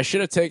 exactly. And I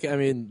should have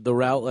taken, the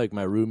route like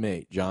my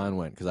roommate John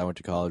went, because I went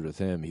to college with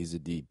him. He's a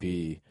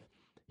DP.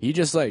 he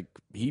just like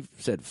he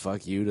said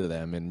fuck you to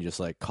them and just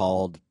like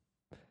called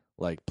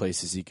like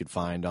places he could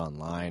find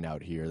online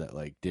out here that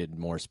like did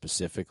more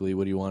specifically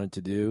what he wanted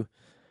to do,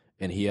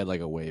 and he had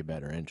like a way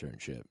better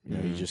internship. You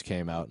know, he just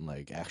came out and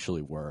like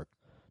actually worked.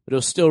 But it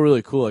was still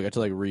really cool. I got to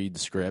like read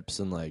scripts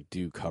and like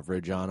do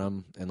coverage on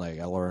them, and like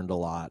I learned a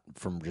lot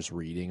from just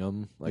reading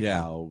them, like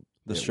how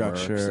the it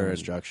structure works and the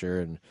structure,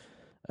 and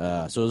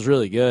so it was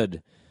really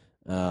good.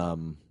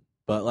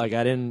 But like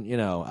I didn't, you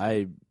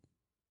know,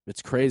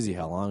 it's crazy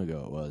how long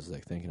ago it was.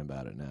 Like thinking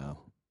about it now,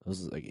 it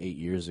was like 8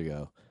 years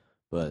ago,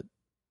 but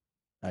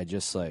I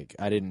just like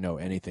I didn't know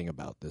anything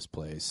about this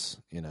place,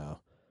 you know.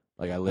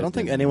 Like I don't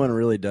think anyone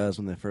really does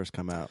when they first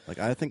come out. Like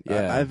I think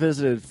I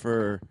visited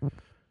for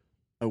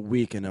a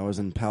week, and I was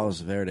in Palos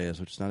Verdes,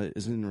 which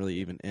isn't really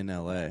even in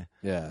LA.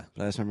 Yeah.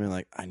 But I just remember being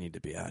like, I need to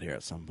be out here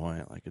at some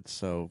point. Like it's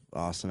so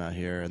awesome out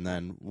here. And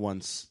then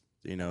once,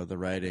 you know, the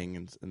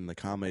writing and the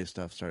comedy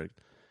stuff started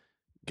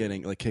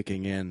getting like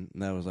kicking in,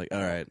 and I was like,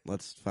 all right,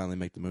 let's finally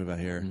make the move out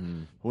here.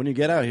 Mm-hmm. When you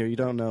get out here, you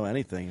don't know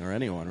anything or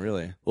anyone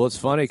really. Well, it's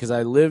funny because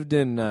I lived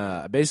in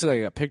basically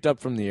I got picked up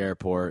from the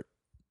airport,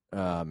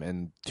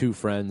 and two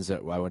friends that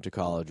I went to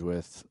college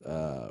with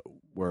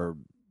were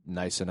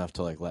nice enough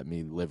to like let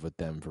me live with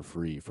them for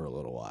free for a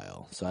little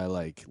while. So I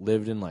like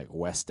lived in like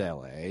West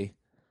LA,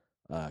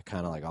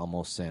 kind of like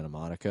almost Santa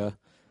Monica,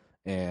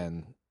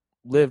 and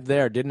lived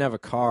there. Didn't have a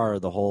car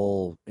the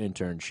whole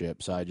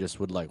internship, so I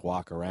just would like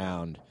walk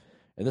around.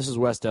 And this is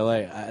West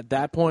LA. At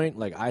that point,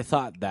 like I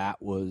thought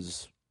that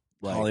was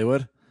like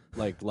Hollywood,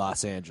 like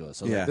Los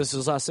Angeles. I was like, this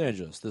is Los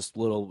Angeles, this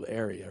little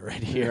area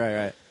right here.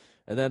 right.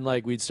 And then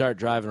like we'd start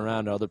driving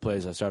around to other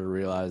places. I started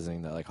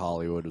realizing that like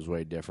Hollywood was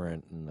way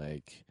different, and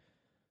like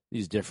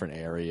these different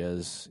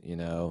areas, you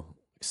know.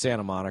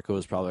 Santa Monica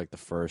was probably like the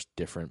first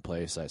different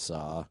place I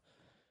saw.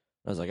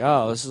 I was like,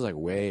 oh, this is like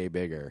way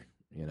bigger,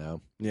 you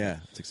know. Yeah,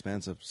 it's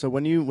expensive. So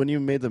when you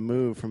made the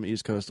move from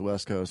East Coast to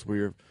West Coast,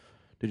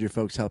 did your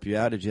folks help you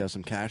out? Did you have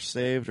some cash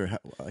saved, or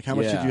how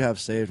much did you have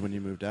saved when you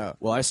moved out?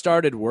 Well, I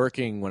started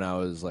working when I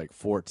was like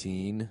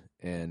 14,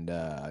 and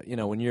you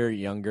know, when you're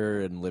younger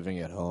and living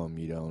at home,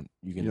 you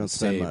can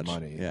save much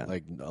money. Yeah.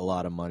 Like a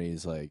lot of money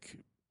is like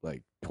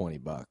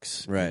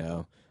 $20, right? You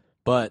know?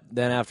 But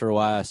then after a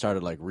while, I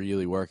started like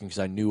really working because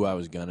I knew I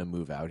was gonna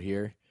move out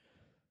here.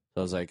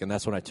 So I was like, and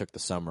that's when I took the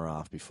summer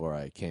off before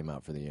I came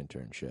out for the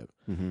internship.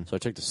 Mm-hmm. So I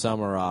took the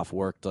summer off,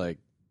 worked like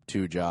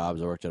 2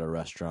 jobs. I worked at a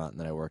restaurant, and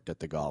then I worked at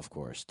the golf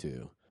course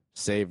too.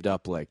 Saved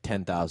up like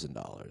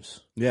 $10,000.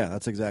 Yeah,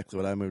 that's exactly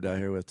what I moved out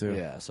here with too.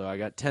 Yeah, so I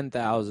got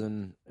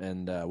 $10,000,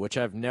 and which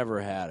I've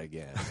never had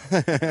again.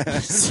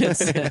 Since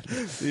then.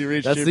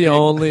 That's the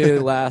only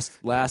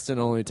last and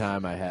only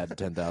time I had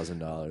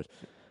 $10,000.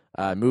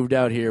 I moved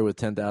out here with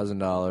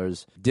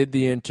 $10,000. Did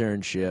the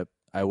internship.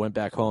 I went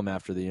back home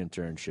after the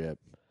internship,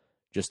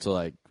 just to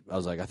like. I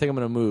was like, I think I'm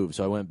gonna move.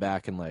 So I went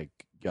back and like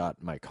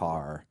got my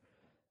car.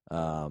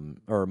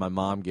 Or my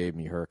mom gave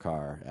me her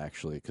car,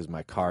 actually, because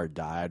my car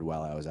died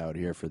while I was out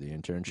here for the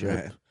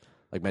internship. Right.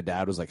 Like, my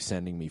dad was, like,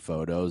 sending me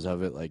photos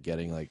of it, like,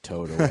 getting, like,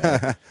 towed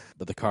away.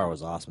 But the car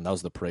was awesome. That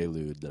was the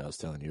Prelude that I was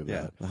telling you about.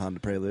 Yeah, the Honda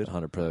Prelude. The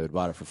Honda Prelude.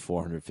 Bought it for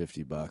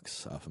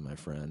 $450 off of my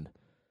friend.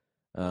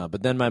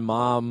 But then my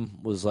mom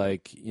was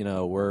like, you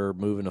know, we're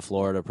moving to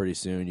Florida pretty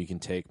soon. You can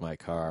take my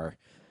car.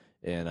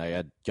 And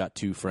I got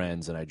 2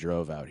 friends, and I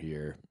drove out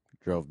here.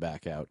 Drove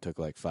back out. Took,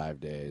 like, 5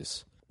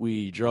 days.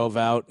 We drove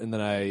out, and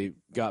then I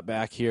got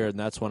back here, and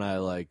that's when I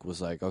like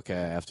was like, okay,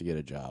 I have to get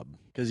a job.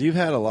 Because you've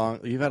had a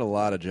lot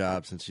of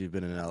jobs since you've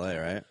been in LA,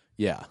 right?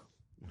 Yeah.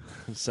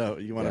 So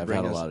you want to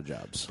bring a lot of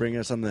jobs. Bring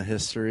us on the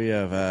history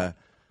of the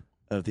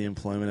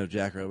employment of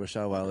Jack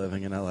Robichaud while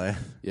living in LA.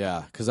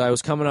 Yeah, because I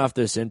was coming off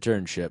this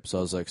internship, so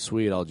I was like,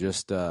 sweet, I'll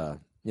just I'll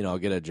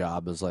get a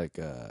job as like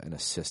an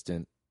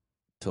assistant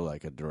to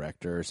like a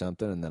director or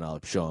something, and then I'll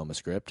show him a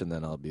script, and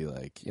then I'll be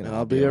like, you know,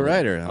 I'll be a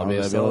writer. I'll be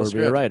able to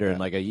be a writer in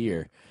like a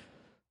year.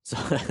 So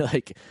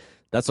like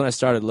that's when I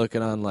started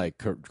looking on like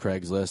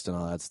Craigslist and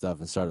all that stuff,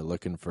 and started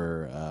looking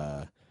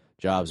for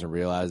jobs, and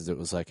realized it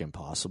was like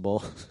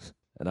impossible.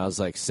 And I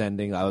was like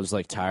I was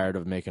like tired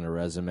of making a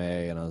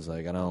resume, and I was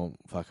like, I don't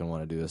fucking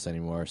want to do this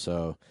anymore.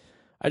 So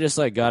I just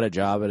like got a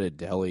job at a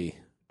deli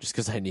just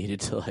because I needed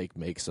to like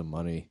make some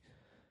money.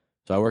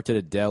 So I worked at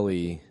a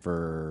deli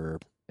for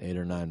 8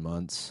 or 9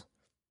 months.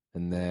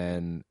 And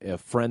then a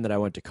friend that I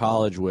went to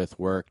college with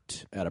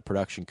worked at a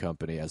production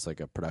company as like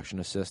a production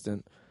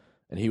assistant,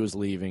 and he was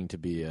leaving to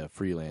be a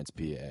freelance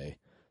PA.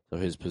 So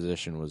his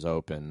position was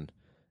open,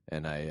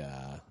 and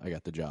I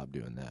got the job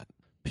doing that.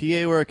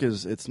 PA work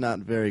it's not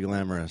very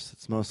glamorous.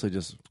 It's mostly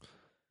just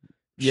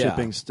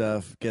shipping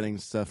stuff, getting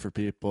stuff for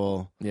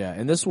people. Yeah,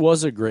 and this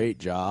was a great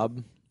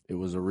job. It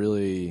was a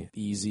really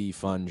easy,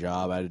 fun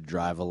job. I had to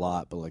drive a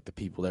lot, but like the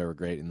people there were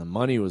great, and the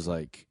money was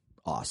like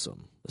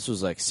awesome. This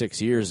was like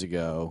 6 years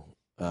ago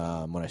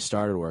when I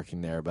started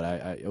working there,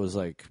 but it was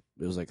like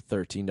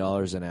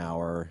 $13 an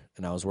hour,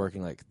 and I was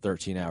working like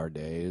 13-hour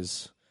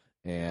days,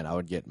 and I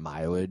would get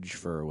mileage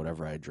for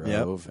whatever I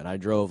drove, and I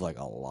drove like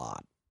a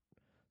lot.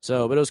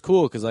 So, but it was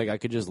cool because like I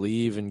could just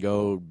leave and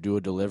go do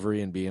a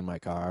delivery and be in my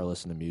car,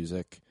 listen to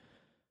music,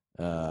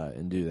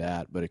 and do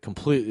that. But it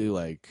completely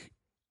like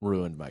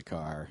ruined my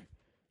car,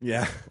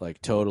 Yeah.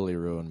 like totally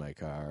ruined my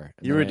car.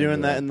 And You then were I doing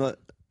ended that up- in the.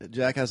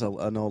 Jack has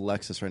an old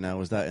Lexus right now.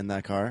 Was that in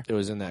that car? It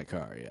was in that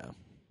car, yeah.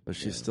 But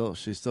she's still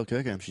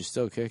kicking. She's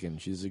still kicking.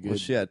 She's a good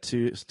Was she at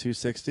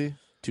 260?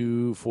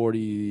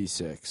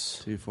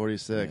 246.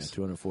 246. Yeah,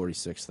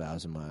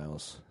 246,000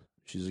 miles.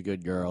 She's a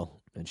good girl,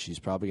 and she's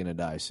probably gonna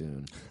die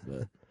soon.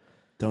 But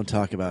Don't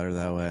talk about her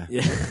that way.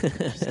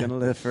 yeah, She's gonna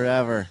live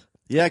forever.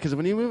 Yeah, because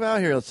when you move out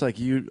here, it's like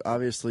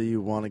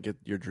you want to get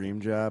your dream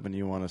job and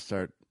you want to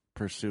start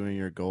pursuing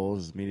your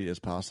goals as immediately as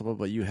possible,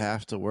 but you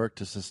have to work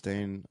to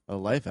sustain a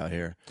life out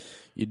here,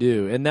 you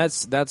do, and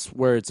that's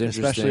where it's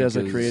interesting, especially as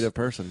a 'cause- creative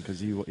person,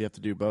 because you have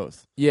to do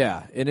both.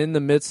 Yeah, and in the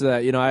midst of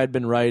that, I had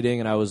been writing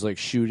and I was like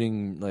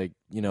shooting like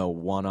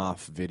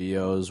one-off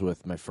videos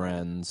with my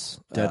friends.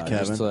 Dead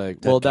just Kevin?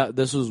 like, Dead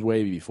this was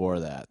way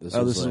before that. This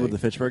is with the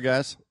Fitchburg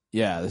guys.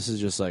 Yeah, this is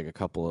just like a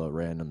couple of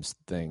random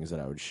things that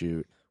I would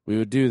shoot. We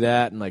would do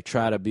that and like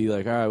try to be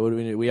like, all right, what do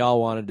we need? We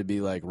all wanted to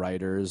be like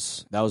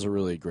writers. That was a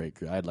really great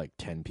group. I had like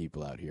 10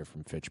 people out here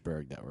from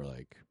Fitchburg that were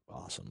like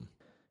awesome.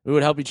 We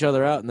would help each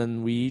other out, and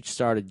then we each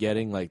started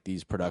getting like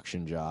these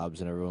production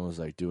jobs, and everyone was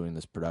like doing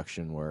this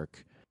production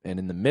work. And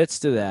in the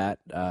midst of that,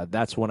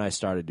 that's when I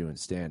started doing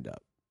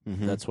stand-up.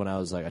 Mm-hmm. That's when I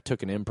was like, I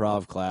took an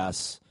improv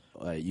class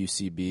at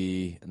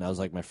UCB, and that was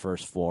like my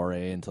first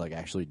foray into like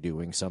actually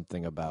doing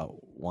something about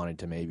wanting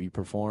to maybe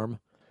perform.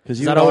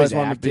 Because I'd always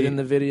acted to be in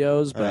the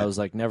videos, but Right. I was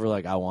like never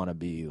like I want to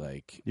be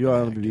like you an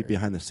want to be actor.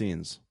 behind the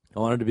scenes. I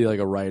wanted to be like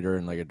a writer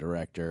and like a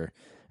director.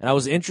 And I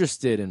was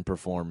interested in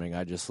performing.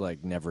 I just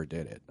like never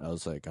did it. I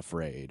was like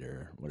afraid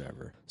or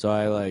whatever. So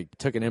I like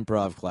took an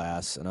improv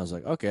class and I was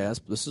like, okay,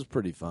 this is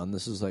pretty fun.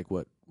 This is like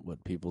what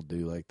people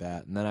do like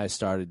that. And then I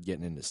started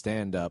getting into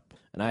stand up.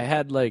 And I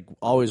had like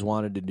always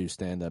wanted to do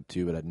stand up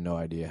too, but I had no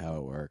idea how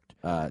it worked.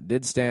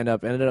 Did stand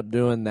up, ended up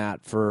doing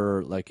that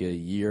for like a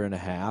year and a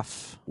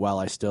half while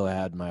I still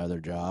had my other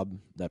job,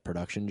 that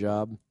production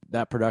job.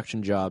 That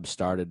production job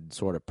started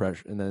sort of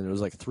pressure, and then it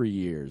was like 3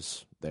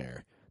 years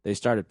there. They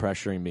started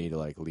pressuring me to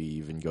like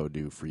leave and go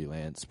do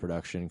freelance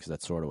production because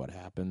that's sort of what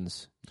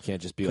happens. You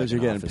can't just be like Because you're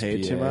an getting office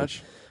paid too PA.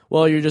 much.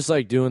 Well, you're just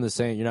like doing the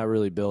same. You're not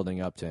really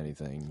building up to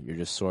anything. You're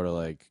just sort of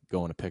like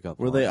going to pick up.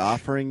 Were they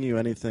lunch. offering you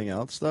anything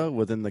else though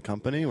within the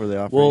company? Were they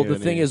offering? Well, you the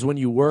any- thing is, when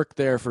you work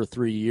there for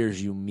 3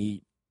 years, you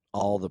meet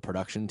all the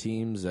production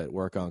teams that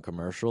work on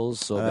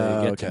commercials, so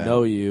they get to okay.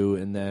 know you.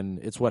 And then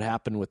it's what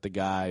happened with the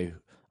guy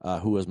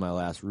who was my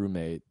last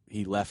roommate.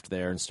 He left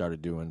there and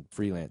started doing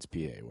freelance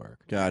PA work,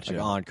 Gotcha.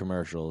 like on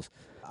commercials.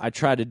 I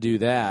tried to do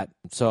that,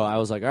 so I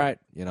was like, all right,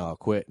 I'll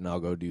quit and I'll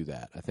go do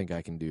that. I think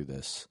I can do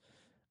this.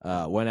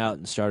 Went out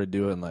and started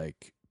doing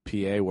like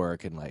PA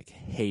work and like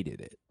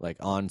hated it, like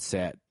on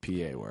set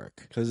PA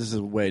work. Because this is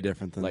way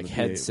different than Like the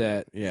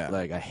headset, Yeah.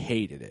 like I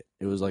hated it.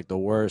 It was like the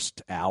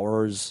worst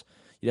hours.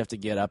 You'd have to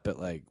get up at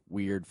like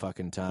weird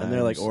fucking times. And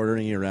they're like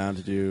ordering you around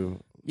to do.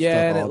 yeah,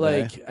 stuff and it,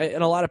 all day.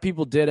 and a lot of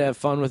people did have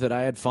fun with it.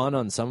 I had fun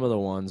on some of the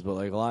ones, but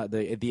like a lot,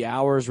 the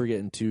hours were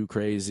getting too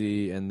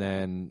crazy. And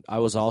then I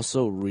was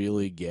also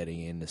really getting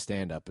into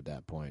stand up at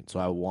that point, so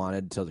I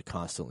wanted to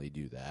constantly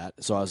do that.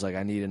 So I was like,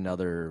 I need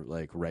another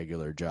like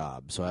regular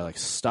job. So I like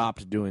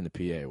stopped doing the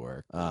PA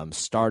work.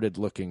 Started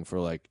looking for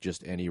like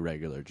just any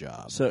regular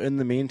job. So in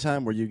the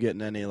meantime, were you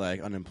getting any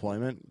like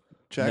unemployment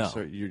checks,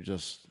 No. or you're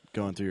just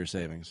going through your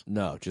savings?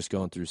 No, just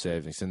going through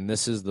savings. And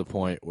this is the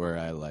point where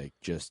I like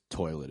just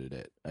toileted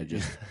it. I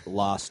just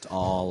lost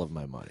all of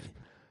my money.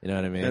 You know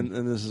what I mean?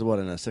 And this is what,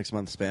 in a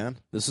 6-month span?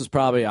 This is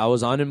probably, I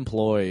was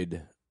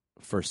unemployed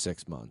for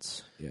 6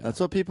 months. Yeah. That's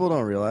what people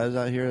don't realize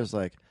out here is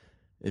like,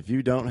 if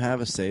you don't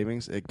have a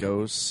savings, it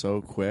goes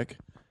so quick.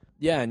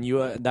 Yeah, and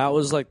that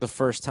was like the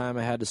first time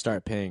I had to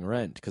start paying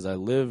rent because I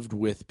lived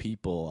with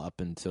people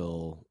up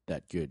until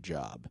that good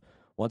job.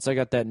 Once I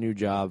got that new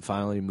job,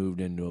 finally moved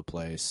into a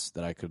place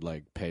that I could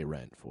like pay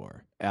rent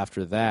for.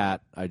 After that,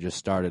 I just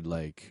started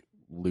like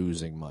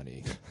losing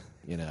money,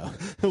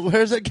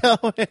 Where's it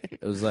going?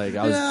 It was like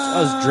I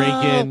was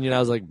drinking, I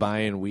was like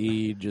buying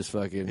weed, just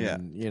fucking, Yeah.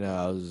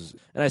 and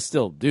I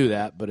still do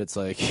that, but it's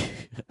like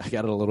I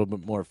got it a little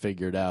bit more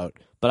figured out.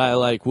 But I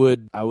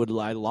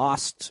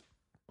lost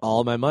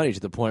all my money to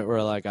the point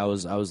where like I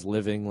was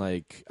living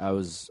like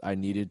I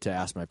needed to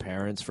ask my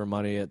parents for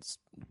money at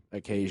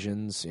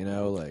occasions,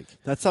 like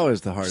That's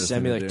always the hardest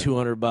send me thing like to do.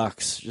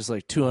 $200, just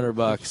like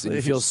 $200, and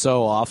you Please. feel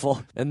so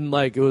awful. And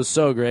like it was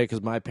so great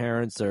because my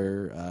parents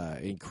are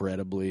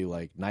incredibly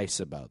like nice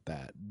about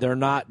that. They're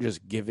not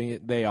just giving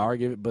it; they are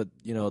giving, but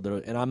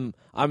and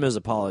I'm as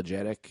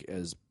apologetic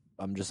as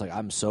I'm just like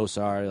I'm so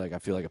sorry. Like I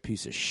feel like a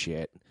piece of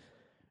shit,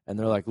 and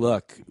they're like,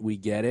 "Look, we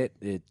get it.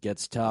 It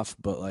gets tough,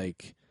 but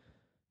like."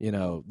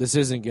 This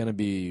isn't going to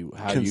be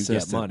how you get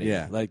Consistent, money.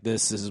 yeah. Like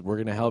we're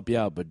going to help you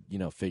out, but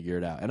figure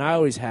it out. And I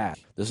always have.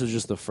 This was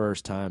just the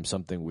first time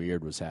something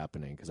weird was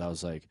happening because I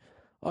was like,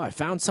 oh, I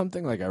found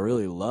something like I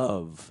really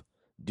love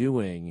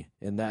doing,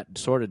 and that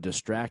sort of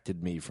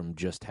distracted me from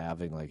just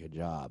having like a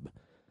job.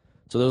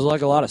 So there was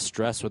like a lot of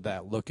stress with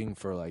that, looking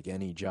for like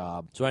any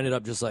job. So I ended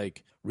up just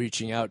like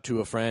reaching out to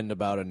a friend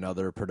about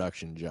another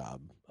production job.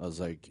 I was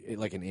like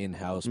an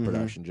in-house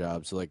production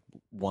job. So like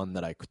the one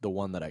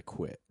that I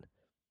quit.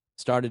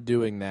 Started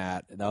doing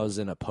that, and that was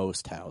in a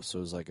post house. So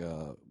it was like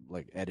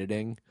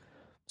editing.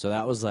 So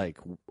that was like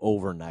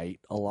overnight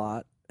a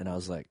lot. And I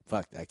was like,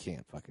 fuck, I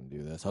can't fucking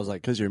do this. I was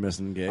like, Because you're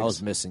missing gigs. I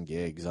was missing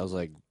gigs. I was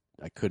like,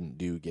 I couldn't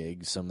do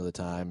gigs some of the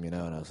time, and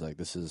I was like,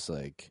 this is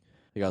like,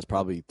 I think I was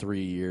probably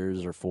 3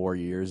 years or 4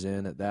 years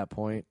in at that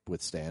point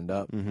with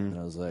stand-up. And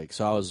I was like,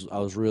 so I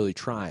was really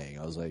trying.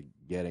 I was like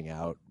getting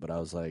out, but I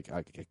was like,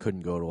 I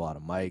couldn't go to a lot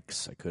of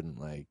mics. I couldn't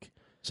like.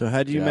 So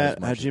had you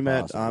met possible.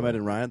 Ahmed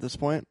and Ryan at this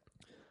point?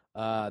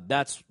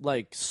 That's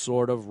like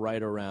sort of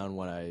right around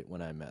when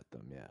I met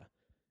them. Yeah.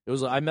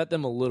 I met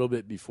them a little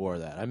bit before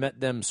that. I met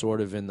them sort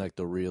of in like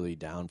the really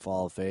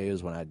downfall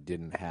phase when I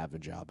didn't have a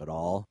job at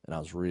all, and I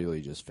was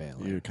really just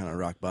failing. You were kind of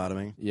rock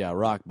bottoming? Yeah,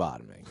 rock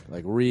bottoming.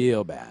 Like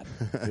real bad.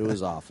 It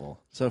was awful.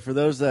 So for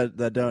those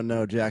that don't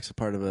know, Jack's a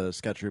part of a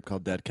sketch group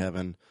called Dead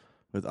Kevin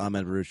with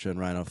Ahmed Barucha and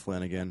Ryan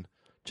O'Flanagan.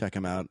 Check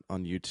him out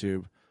on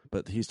YouTube.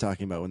 But he's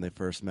talking about when they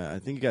first met. I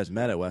think you guys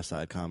met at West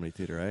Side Comedy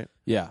Theater, right?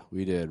 Yeah,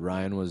 we did.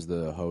 Ryan was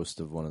the host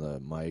of one of the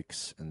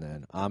mics, and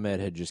then Ahmed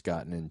had just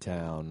gotten in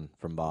town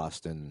from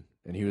Boston,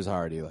 and he was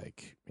already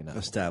like,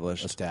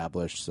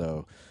 established.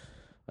 So,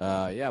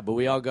 yeah, but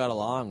we all got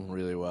along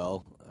really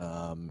well,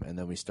 and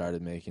then we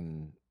started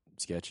making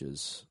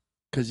sketches.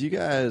 Because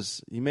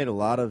you made a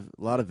lot of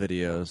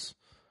videos,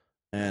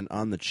 and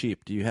on the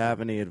cheap. Do you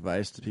have any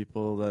advice to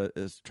people that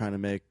is trying to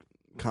make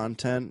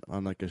content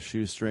on like a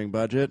shoestring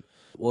budget?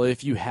 Well,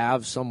 if you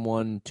have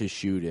someone to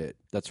shoot it,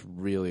 that's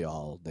really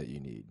all that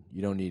you need.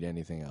 You don't need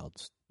anything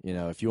else.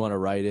 If you want to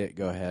write it,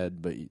 go ahead,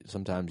 but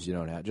sometimes you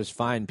don't have. Just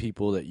find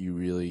people that you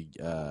really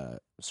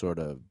sort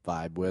of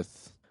vibe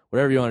with.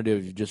 Whatever you want to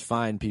do, you just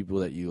find people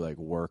that you like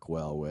work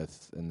well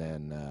with, and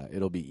then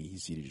it'll be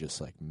easy to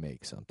just like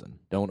make something.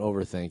 Don't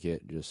overthink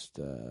it. Just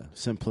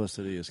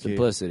simplicity is key.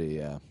 Simplicity,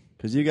 yeah.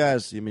 Because you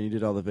guys, you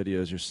did all the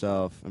videos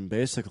yourself, and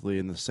basically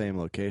in the same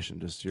location,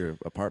 just your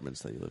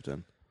apartments that you lived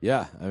in.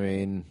 Yeah,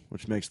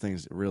 which makes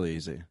things really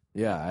easy.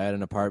 Yeah, I had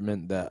an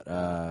apartment that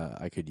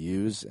I could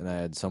use, and I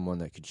had someone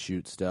that could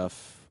shoot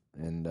stuff,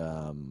 and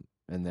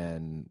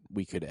then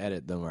we could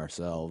edit them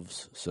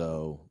ourselves.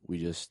 So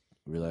we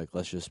were like,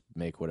 let's just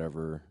make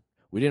whatever.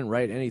 We didn't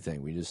write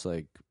anything. We just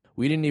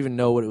we didn't even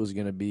know what it was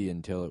going to be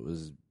until it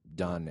was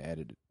done,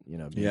 edited.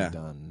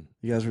 Done.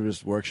 You guys were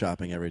just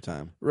workshopping every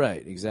time.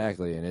 Right,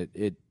 exactly,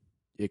 and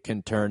it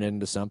can turn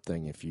into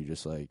something if you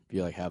just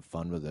have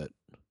fun with it.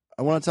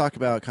 I want to talk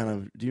about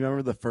do you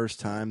remember the first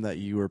time that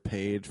you were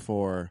paid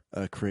for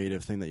a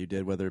creative thing that you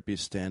did, whether it be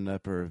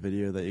stand-up or a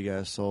video that you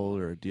guys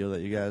sold or a deal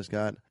that you guys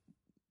got?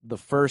 The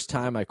first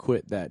time I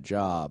quit that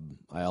job,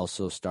 I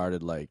also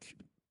started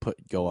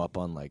go up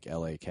on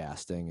LA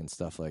Casting and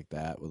stuff like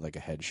that with a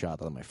headshot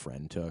that my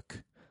friend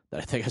took that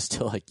I think I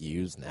still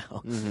use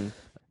now. Mm-hmm.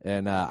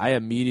 And I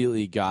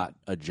immediately got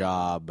a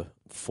job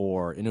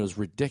and it was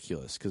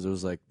ridiculous because it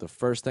was the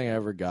first thing I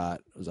ever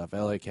got. It was off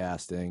LA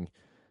Casting.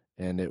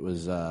 And it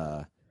was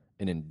an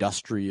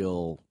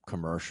industrial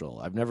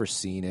commercial. I've never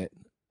seen it.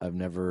 I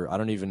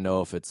don't even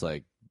know if it's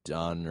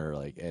done or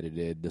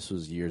edited. This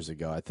was years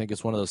ago. I think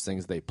it's one of those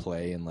things they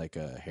play in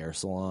a hair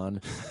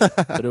salon.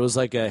 But it was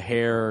a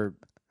hair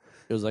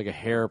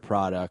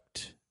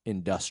product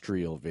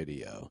industrial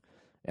video.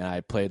 And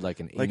I played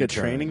an intern. A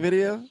training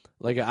video?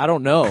 I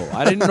don't know.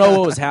 I didn't know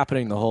what was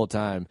happening the whole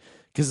time.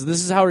 Because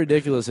this is how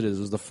ridiculous it is.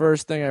 It was the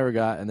first thing I ever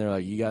got, and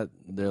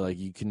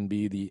you can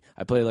be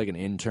I played an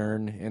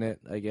intern in it,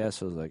 I guess.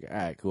 So I was like, all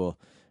right, cool.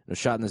 It was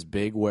shot in this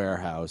big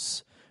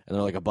warehouse, and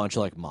there were a bunch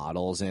of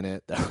models in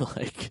it that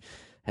were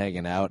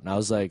hanging out. And I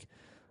was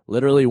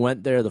literally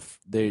went there.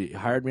 They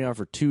hired me on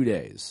for 2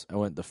 days. I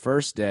went the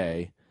first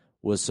day,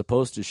 was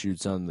supposed to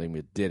shoot something,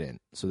 but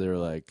didn't. So they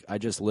were I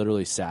just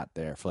literally sat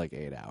there for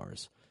 8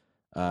 hours.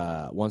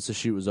 Once the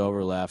shoot was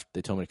over, left.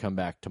 They told me to come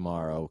back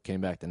tomorrow.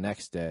 Came back the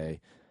next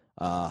day.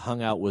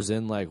 Hung out, was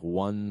in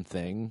one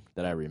thing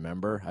that I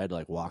remember. I had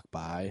to walk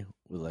by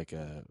with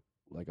a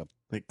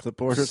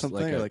clipboard or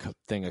something, a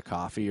thing of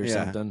coffee or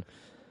something.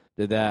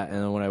 Did that,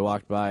 and then when I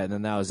walked by, and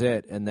then that was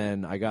it. And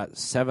then I got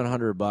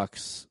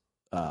 $700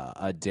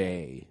 a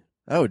day.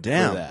 Oh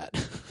damn! For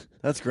that.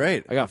 That's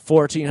great. I got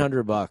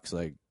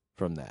 $1,400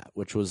 from that,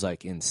 which was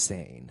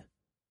insane.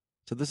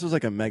 So this was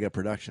a mega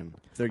production.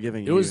 They're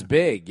giving you. It was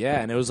big, yeah,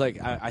 and it was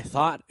I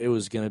thought it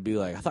was gonna be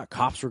I thought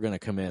cops were gonna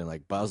come in,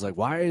 but I was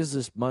why is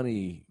this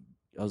money?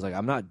 I was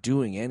I'm not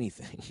doing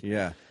anything.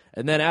 Yeah.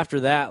 And then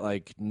after that,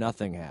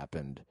 nothing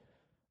happened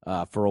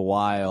for a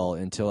while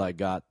until I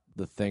got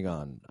the thing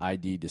on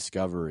ID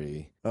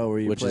Discovery. Oh, where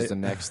you which is the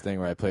next thing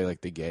where I play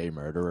the gay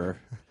murderer.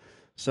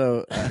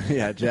 So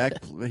yeah,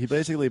 Jack, he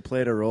basically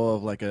played a role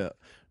of a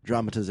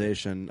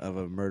dramatization of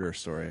a murder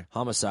story.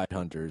 Homicide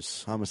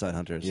Hunters. Homicide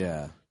Hunters.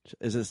 Yeah.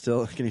 Is it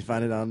still? Can you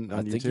find it on YouTube?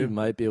 I think you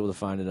might be able to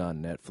find it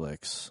on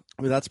Netflix.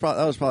 I mean, that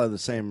was probably the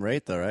same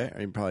rate though, right? Or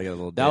you probably get a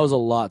little. That was a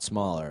lot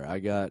smaller. I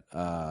got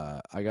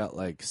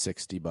like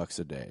 $60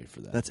 a day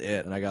for that. That's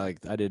it. And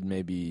I did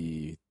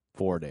maybe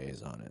 4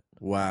 days on it.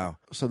 Wow.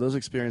 So those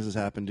experiences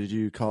happened. Did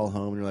you call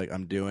home and you're like,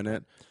 I'm doing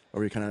it? Or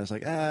were you kind of just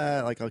like,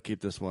 like I'll keep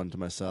this one to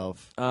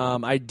myself?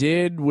 I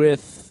did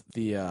with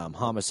the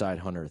Homicide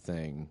Hunter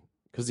thing.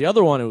 Because the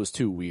other one, it was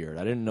too weird.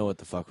 I didn't know what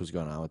the fuck was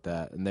going on with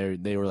that. And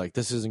they were like,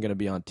 this isn't going to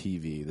be on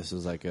TV. This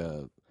is like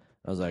I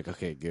was like,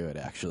 okay, good,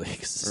 actually,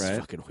 because this is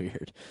fucking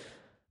weird.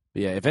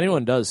 But yeah, if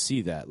anyone does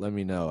see that, let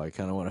me know. I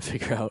kind of want to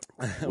figure out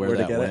where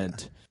that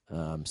went.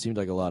 Seemed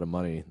like a lot of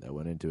money that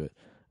went into it.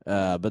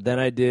 But then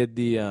I did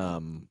the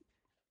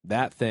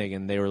that thing,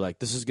 and they were like,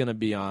 this is going to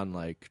be on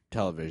like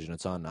television.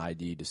 It's on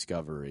ID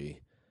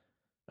Discovery.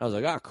 I was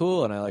like, oh,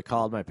 cool. And I like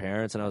called my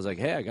parents and I was like,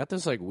 hey, I got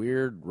this like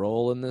weird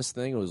role in this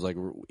thing. It was like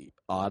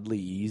oddly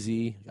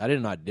easy. I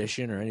didn't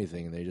audition or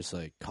anything. And they just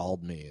like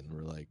called me and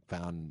were like,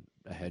 found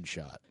a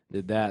headshot.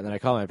 Did that. And then I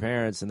called my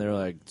parents and they were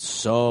like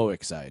so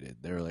excited.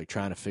 They were like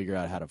trying to figure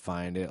out how to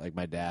find it. Like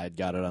my dad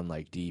got it on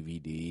like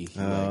DVD.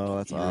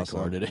 That's awesome.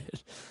 Recorded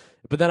it.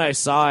 But then I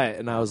saw it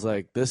and I was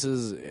like, this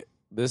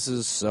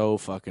is so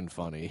fucking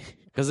funny.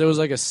 Because it was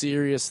like a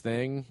serious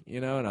thing,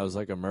 you know, and I was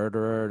like a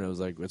murderer, and it was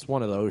like, it's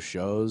one of those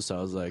shows, so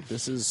I was like,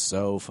 this is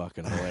so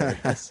fucking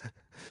hilarious.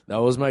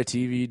 That was my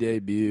TV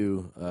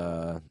debut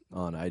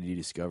on ID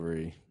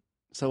Discovery.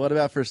 So what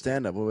about for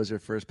stand-up? What was your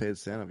first paid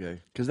stand-up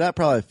gig? Because that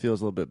probably feels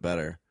a little bit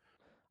better.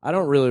 I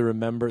don't really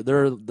remember.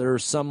 There are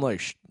some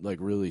like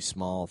really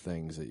small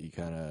things that you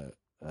kind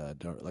of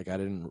don't, like I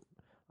didn't,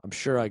 I'm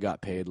sure I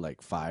got paid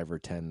like $5 or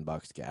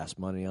 $10 gas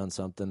money on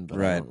something, but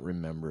I don't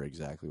remember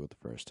exactly what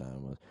the first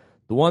time was.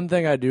 The one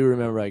thing I do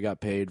remember I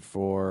got paid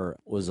for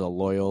was a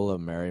Loyola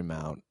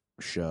Marymount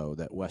show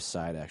that West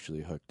Side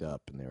actually hooked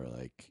up, and they were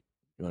like,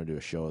 you want to do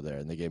a show there?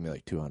 And they gave me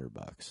like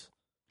 $200.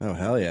 Oh,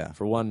 hell yeah.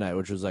 For one night,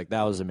 which was like,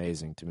 that was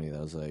amazing to me. That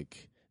was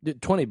like,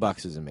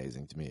 $20 is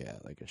amazing to me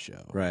at like a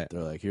show. Right.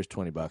 They're like, here's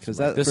 $20. Because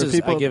I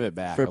give it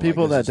back. For I'm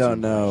people like, that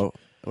don't know,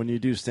 when you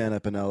do stand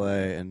up in LA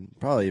and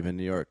probably even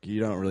New York, you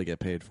don't really get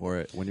paid for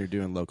it when you're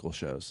doing local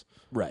shows.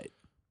 Right.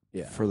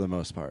 Yeah. For the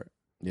most part.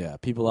 Yeah.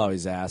 People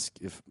always ask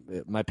if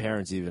my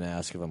parents even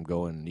ask if I'm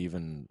going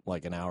even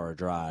like an hour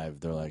drive.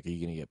 They're like, are you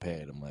going to get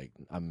paid? I'm like,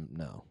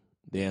 no.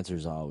 The answer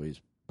is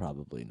always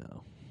probably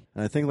no.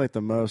 And I think like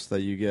the most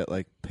that you get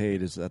like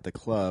paid is at the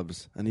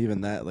clubs, and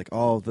even that, like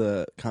all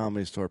the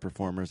Comedy Store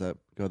performers that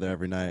go there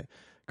every night.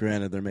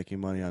 Granted, they're making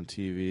money on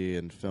TV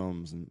and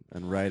films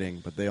and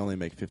writing, but they only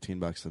make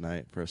 $15 a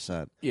night for a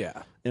set.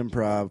 Yeah.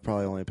 Improv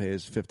probably only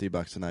pays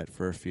 $50 a night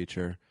for a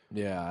feature.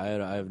 Yeah,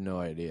 I have no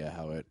idea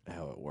how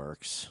it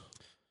works.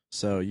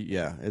 So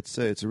yeah,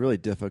 it's really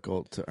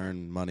difficult to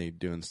earn money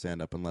doing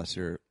stand up unless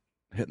you're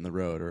hitting the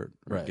road or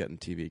getting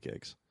TV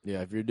gigs.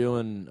 Yeah, if you're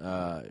doing,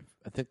 I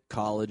think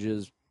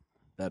colleges,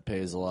 that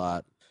pays a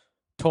lot.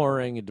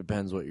 Touring, it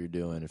depends what you're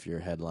doing. If you're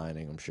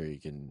headlining, I'm sure you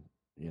can.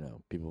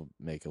 People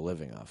make a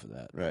living off of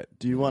that. Right.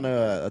 Do you want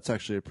to, that's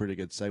actually a pretty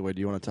good segue.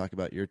 Do you want to talk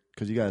about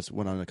because you guys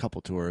went on a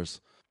couple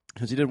tours.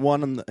 Because you did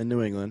one in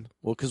New England.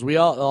 Well, because we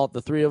all,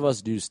 the three of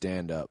us do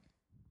stand-up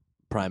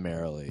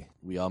primarily.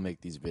 We all make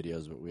these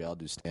videos, but we all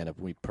do stand-up.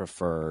 We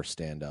prefer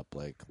stand-up,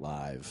 like,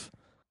 live.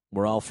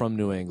 We're all from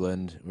New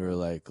England. We were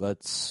like,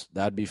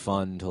 that'd be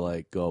fun to,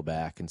 like, go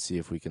back and see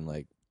if we can,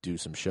 like, do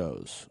some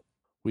shows.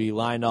 We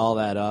lined all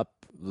that up.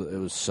 It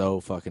was so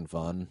fucking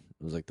fun.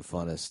 It was, like, the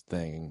funnest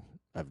thing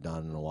I've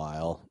done in a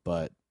while,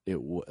 but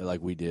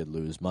we did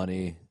lose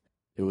money.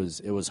 It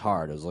was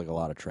hard. It was like a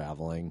lot of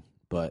traveling,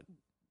 but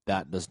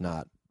that does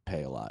not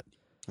pay a lot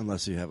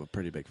unless you have a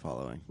pretty big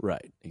following.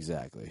 Right,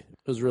 exactly.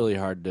 It was really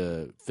hard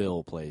to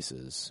fill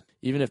places.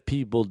 Even if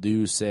people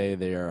do say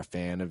they are a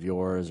fan of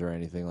yours or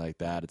anything like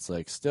that, it's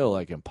like still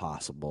like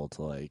impossible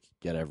to like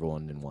get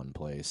everyone in one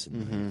place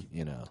and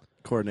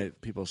coordinate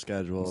people's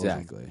schedules.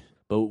 Exactly.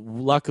 But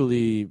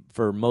luckily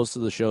for most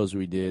of the shows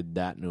we did,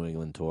 that New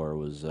England tour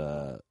was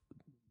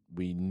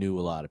we knew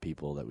a lot of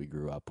people that we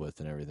grew up with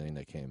and everything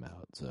that came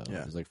out. So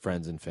it was like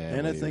friends and family.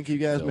 And I think you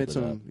guys made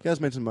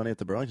some money at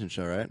the Burlington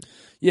show, right?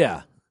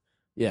 Yeah.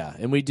 Yeah.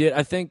 And we did,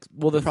 I think,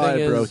 well, the probably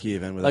thing is, broke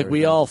even with like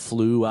everything. we all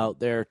flew out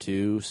there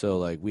too. So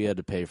like we had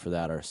to pay for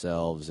that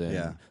ourselves.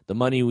 And the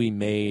money we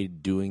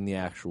made doing the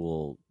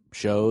actual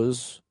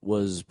shows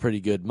was pretty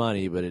good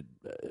money, but it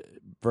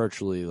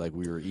virtually like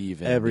we were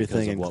even. Everything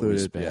because of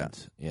included. What we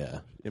spent. Yeah.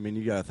 I mean,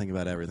 you got to think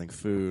about everything: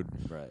 food,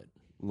 right,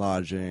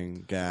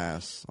 lodging,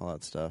 gas, all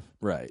that stuff.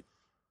 Right.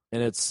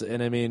 And it's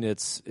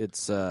agents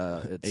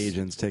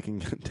taking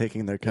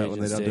their cut when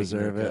they don't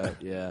deserve it.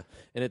 Yeah.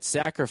 And it's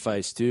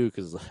sacrifice too,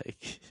 because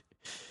like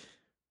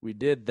we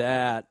did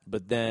that,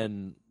 but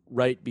then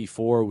right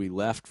before we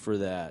left for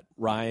that,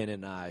 Ryan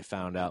and I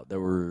found out that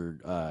we're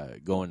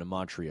going to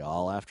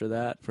Montreal after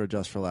that for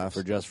Just for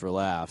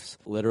Laughs.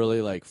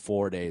 Literally like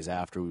 4 days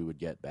after we would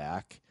get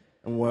back.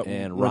 And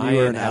Ryan, you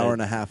were an hour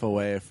and a half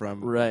away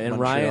from right. And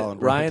Montreal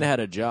Ryan had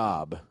a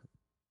job.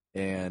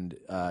 and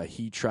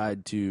he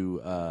tried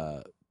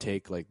to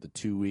take like the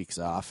 2 weeks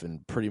off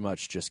and pretty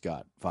much just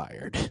got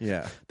fired.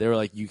 Yeah. They were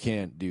like, you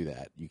can't do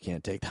that. You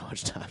can't take that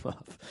much time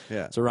off.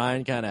 Yeah. So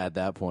Ryan kind of at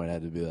that point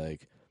had to be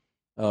like,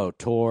 oh,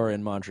 tour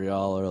in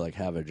Montreal or like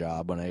have a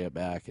job when I get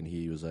back. And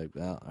he was like,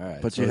 well, all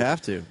right. But So you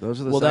have to.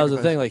 Those are the well, that was the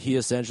sacrifices. thing. Like he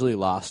essentially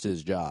lost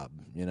his job,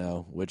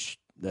 which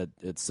that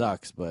it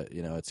sucks, but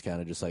it's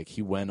kind of just like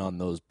he went on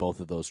both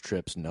of those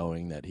trips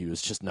knowing that he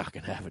was just not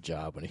going to have a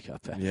job when he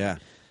got back. Yeah.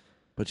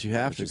 But you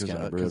have Which to is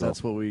kinda because brutal.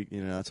 that's what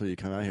that's what you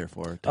come out here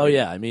for. Oh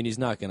yeah, I mean he's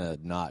not going to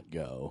not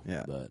go.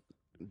 Yeah. But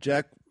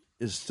Jack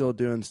is still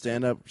doing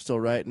stand-up, still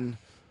writing,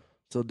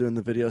 still doing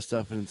the video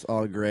stuff, and it's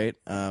all great.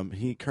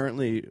 He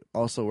currently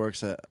also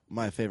works at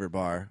my favorite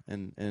bar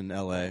in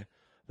L.A.,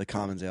 the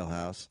Commons Ale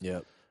House.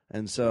 yep.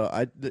 And so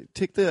I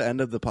take the end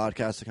of the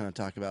podcast to kind of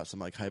talk about some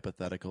like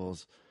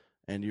hypotheticals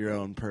and your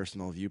own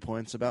personal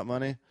viewpoints about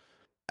money.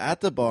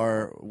 At the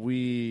bar,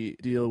 we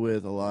deal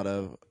with a lot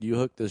of. You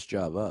hooked this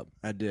job up.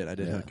 I did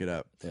Yeah. hook it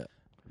up. Yeah.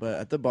 But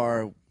at the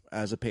bar,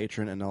 as a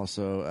patron and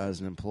also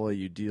as an employee,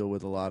 you deal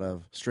with a lot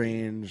of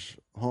strange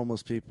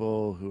homeless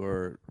people who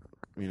are,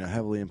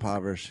 heavily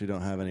impoverished, who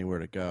don't have anywhere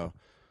to go.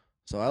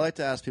 So I like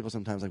to ask people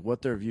sometimes like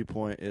what their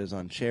viewpoint is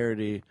on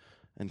charity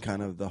and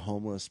kind of the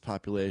homeless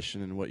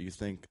population and what you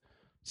think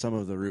some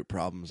of the root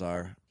problems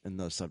are in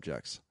those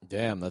subjects.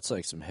 Damn, that's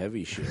like some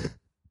heavy shit.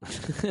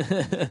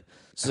 This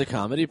is a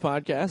comedy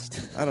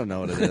podcast. I don't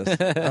know what it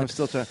is. I'm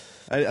still trying.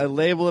 I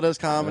label it as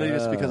comedy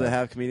just because I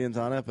have comedians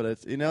on it, but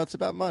it's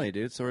about money,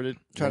 dude. So we're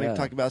trying to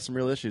talk about some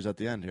real issues at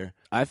the end here.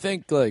 I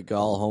think like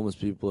all homeless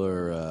people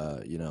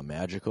are,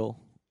 magical,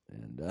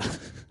 and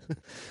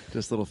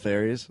Just little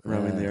fairies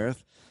roaming the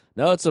earth.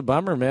 no, it's a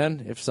bummer,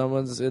 man.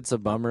 It's a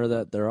bummer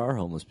that there are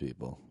homeless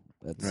people.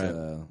 That's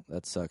Right.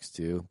 that sucks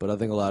too. But I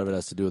think a lot of it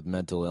has to do with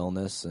mental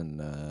illness,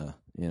 and I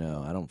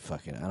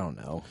don't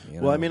know.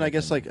 Well, I mean, I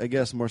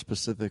guess more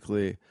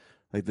specifically,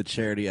 like the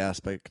charity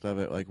aspect of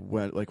it. Like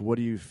what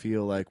do you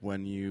feel like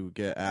when you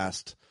get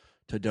asked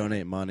to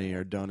donate money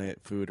or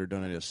donate food or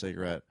donate a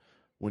cigarette?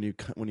 When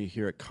you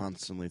hear it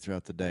constantly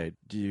throughout the day,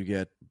 do you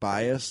get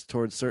biased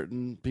towards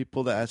certain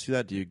people that ask you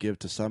that? Do you give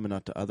to some and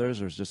not to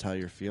others, or is it just how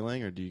you're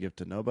feeling, or do you give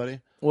to nobody?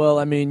 Well,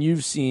 I mean,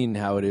 you've seen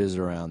how it is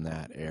around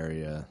that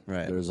area.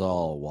 Right. There's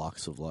all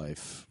walks of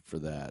life for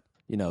that.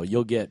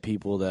 You'll get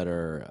people that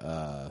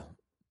are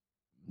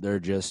they're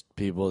just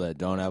people that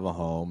don't have a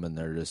home, and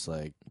they're just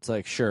like, it's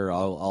like, sure,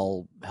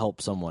 I'll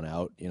help someone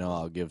out.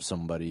 I'll give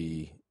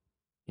somebody,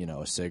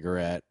 a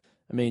cigarette.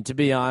 I mean, to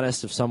be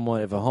honest, if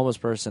a homeless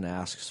person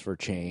asks for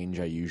change,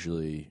 I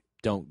usually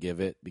don't give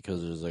it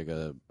because there's like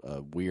a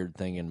weird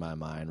thing in my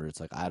mind where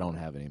it's like, I don't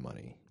have any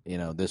money.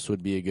 This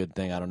would be a good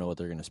thing. I don't know what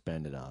they're going to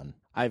spend it on.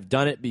 I've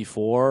done it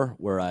before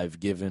where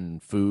I've given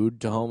food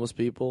to homeless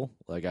people.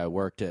 Like I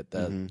worked at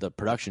the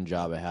production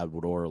job I had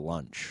would order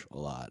lunch a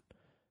lot.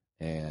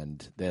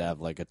 And they'd have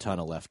like a ton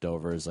of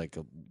leftovers. Like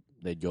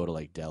they'd go to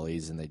like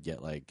delis and they'd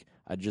get like,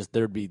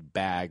 there'd be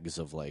bags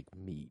of like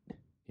meat,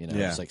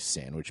 just like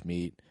sandwich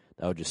meat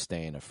that would just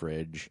stay in a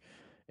fridge.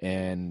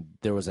 And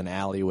there was an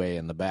alleyway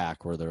in the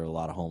back where there were a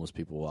lot of homeless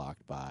people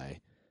walked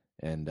by.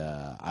 And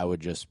I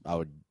would just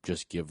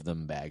give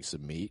them bags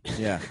of meat.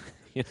 Yeah.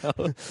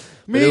 But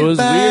Meat it was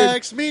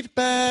bags, meat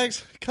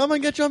bags. Come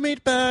and get your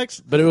meat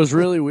bags. But it was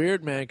really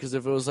weird, man, because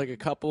if it was like a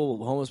couple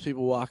homeless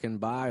people walking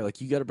by,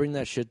 like you got to bring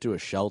that shit to a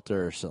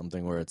shelter or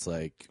something where it's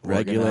like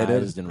Regulated?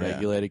 organized and Yeah.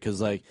 regulated. Because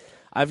like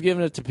I've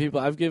given it to people.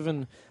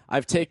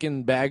 I've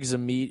taken bags of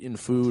meat and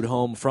food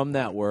home from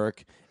that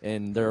work,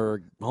 and there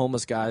were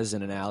homeless guys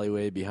in an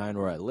alleyway behind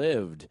where I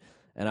lived,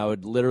 and I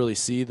would literally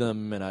see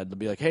them, and I'd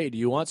be like, "Hey, do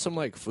you want some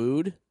like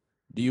food?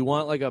 Do you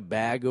want like a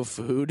bag of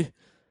food?"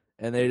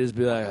 And they'd just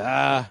be like,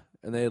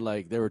 and they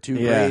were too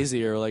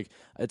crazy, or like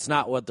it's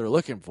not what they're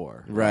looking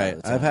for. Right.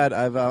 all the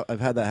time. I've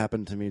had that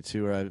happen to me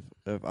too, where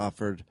I've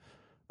offered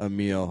a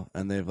meal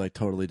and they've like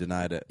totally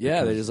denied it.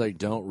 Yeah, they because- just like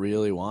don't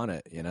really want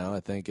it. I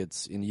think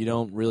and you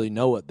don't really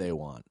know what they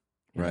want.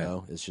 You Right.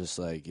 know, it's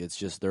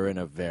just they're in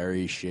a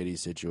very shitty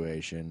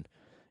situation,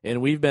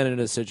 and we've been in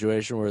a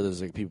situation where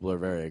there's like people are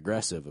very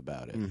aggressive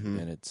about it,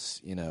 and it's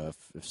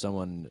if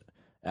someone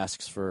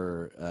asks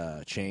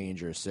for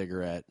change or a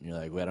cigarette, and you're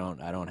like, well,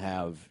 I don't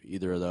have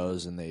either of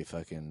those, and they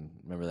fucking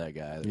remember that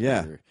guy.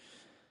 Yeah.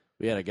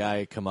 We had a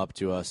guy come up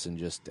to us and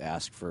just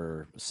ask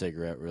for a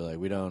cigarette. We're like,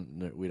 we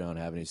don't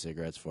have any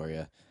cigarettes for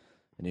you.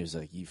 And he was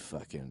like, you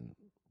fucking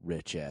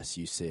rich ass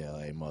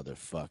UCLA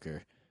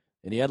motherfucker.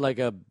 And he had like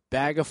a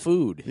bag of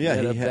food. Yeah,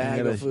 he had a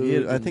bag of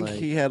food. I and, think like,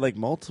 he had like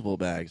multiple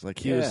bags. Like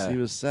he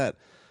was set,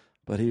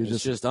 but he was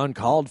it's just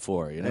uncalled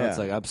for. It's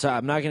like, I'm sorry,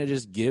 I'm not going to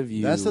just give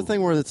you. That's the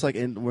thing where it's like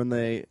when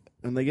they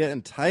get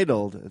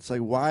entitled, it's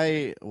like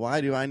why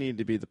do I need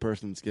to be the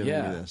person that's giving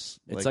me this?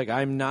 It's like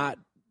I'm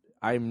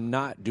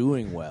not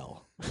doing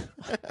well.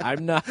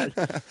 I'm not.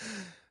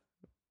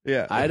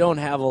 Yeah, I don't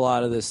have a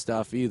lot of this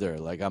stuff either.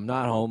 Like I'm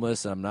not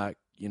homeless. I'm not.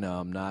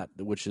 I'm not.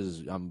 Which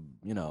is I'm.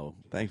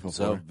 thankful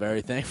So for.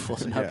 very thankful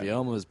to not Yeah. be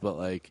homeless. But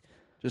like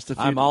Just a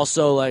few, I'm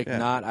also like yeah.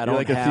 not. I You're don't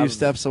like have a few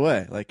steps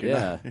away. Like you're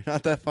Yeah.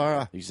 not that far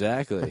off.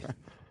 exactly.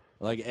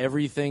 Like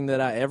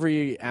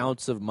every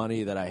ounce of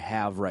money that I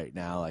have right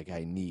now, like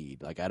I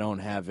need. Like I don't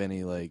have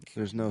any like.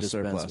 There's no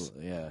surplus.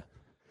 Yeah.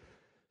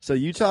 So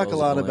you talk a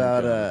lot Disposable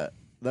about income.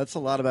 that's a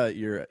lot about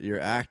your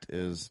act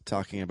is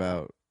talking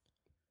about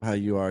how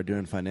you are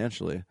doing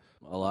financially.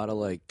 A lot of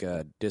like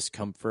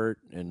discomfort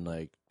and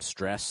like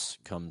stress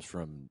comes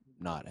from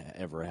not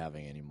ever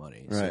having any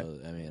money. Right. So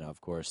I mean, of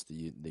course,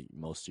 the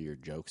most of your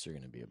jokes are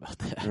going to be about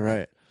that.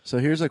 Right. So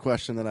here's a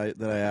question that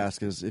I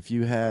ask is if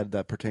you had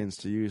that pertains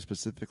to you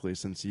specifically,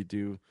 since you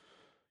do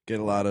get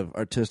a lot of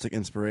artistic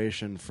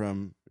inspiration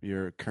from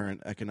your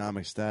current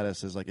economic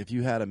status, is like if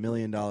you had $1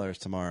 million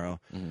tomorrow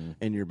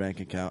in your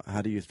bank account,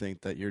 how do you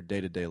think that your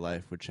day-to-day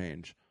life would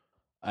change?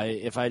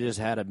 If I just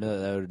had $1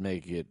 million, that would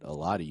make it a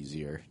lot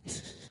easier.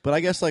 But I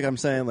guess like I'm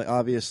saying, like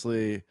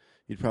obviously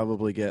you'd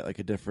probably get like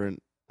a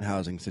different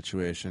housing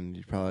situation.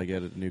 You'd probably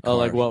get a new car. Oh,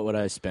 like what would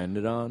I spend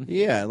it on?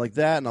 Yeah, like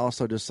that, and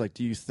also just like,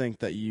 do you think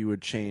that you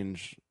would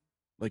change,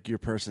 like your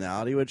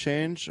personality would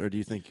change, or do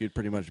you think you'd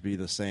pretty much be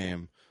the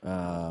same?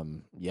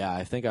 Yeah,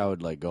 I think I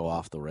would like go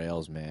off the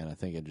rails, man. I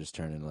think I'd just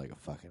turn into like a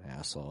fucking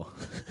asshole.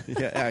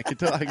 Yeah, I can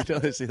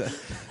totally see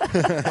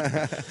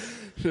that.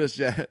 Just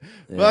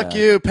fuck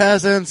you,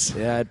 peasants.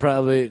 Yeah,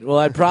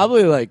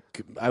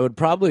 I would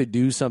probably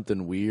do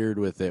something weird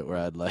with it where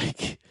I'd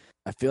like,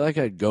 I feel like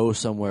I'd go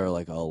somewhere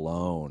like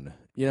alone,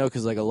 you know,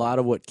 because like a lot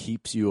of what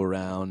keeps you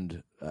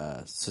around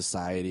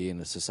society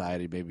and the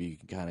society maybe you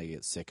can kind of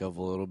get sick of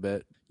a little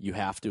bit. You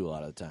have to a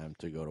lot of the time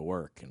to go to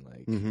work and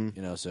like,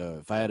 you know, so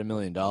if I had $1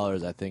 million,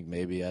 I think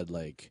maybe I'd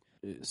like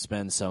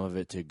spend some of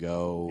it to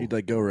go. You'd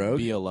like go rogue?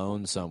 Be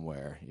alone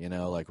somewhere, you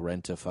know, like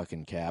rent a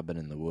fucking cabin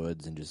in the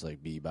woods and just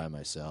like be by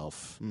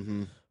myself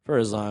for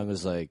as long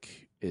as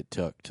like it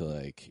took to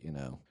like, you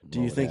know.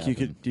 Do you think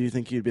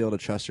you'd be able to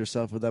trust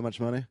yourself with that much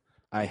money?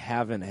 I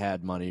haven't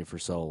had money for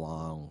so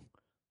long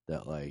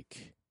that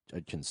like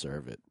I'd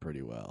conserve it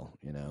pretty well,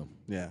 you know.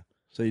 Yeah.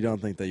 So you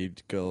don't think that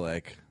you'd go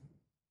like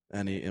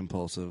any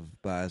impulsive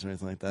buys or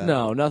anything like that?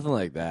 No, nothing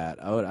like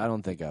that. I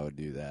don't think I would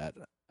do that.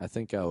 I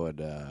think I would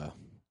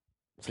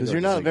because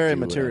you're not very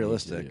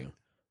materialistic.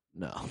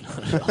 No,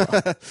 not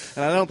at all.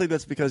 And I don't think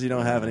that's because you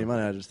don't have any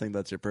money. I just think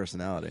that's your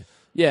personality.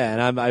 Yeah,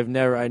 and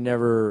I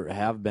never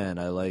have been.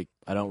 I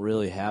don't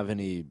really have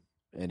any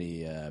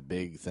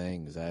big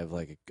things. I have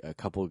like a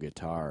couple of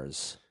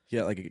guitars.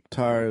 Yeah, like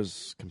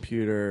guitars,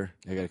 computer.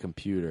 I got a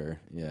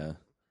computer. Yeah,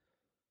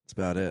 that's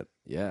about it.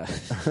 Yeah,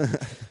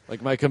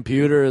 like my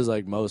computer is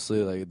like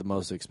mostly like the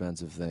most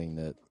expensive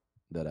thing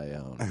that I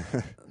own.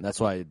 And that's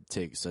why I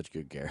take such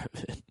good care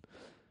of it.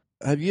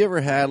 Have you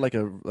ever had like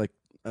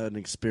an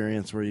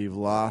experience where you've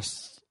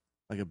lost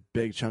like a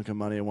big chunk of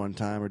money at one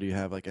time, or do you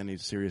have like any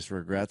serious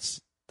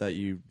regrets that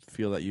you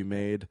feel that you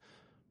made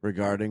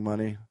regarding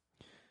money?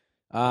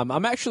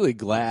 I'm actually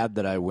glad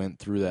that I went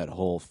through that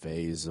whole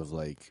phase of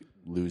like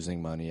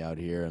losing money out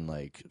here and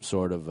like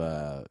sort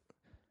of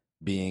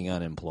being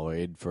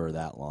unemployed for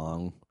that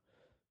long,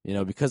 you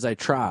know, because I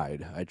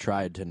tried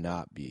to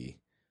not be,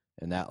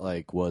 and that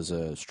like was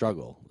a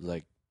struggle.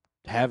 Like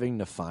having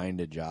to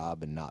find a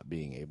job and not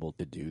being able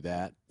to do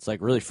that, it's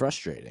like really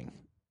frustrating.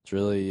 It's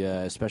really,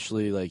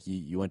 especially like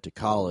you went to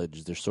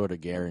college, they're sort of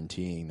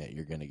guaranteeing that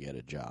you're going to get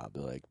a job.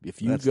 They're like,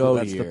 if you that's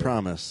here, the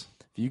promise.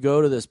 If you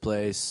go to this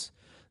place,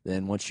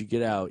 then once you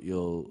get out,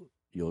 you'll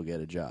get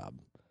a job.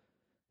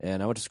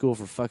 And I went to school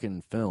for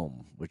fucking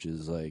film, which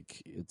is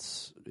like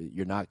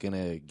you're not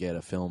gonna get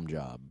a film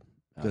job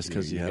just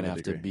because you're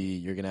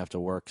gonna have to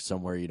work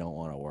somewhere you don't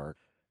want to work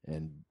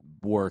and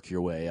work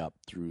your way up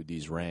through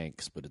these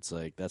ranks. But it's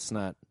like that's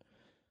not.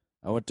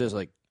 I went to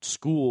like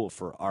school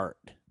for art,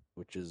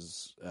 which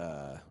is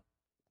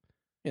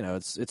you know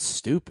it's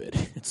stupid.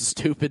 It's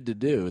stupid to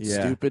do. It's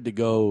stupid to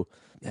go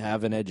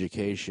have an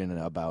education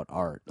about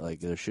art. Like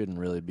there shouldn't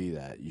really be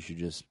that. You should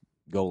just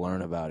go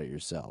learn about it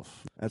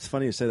yourself. That's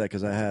funny you say that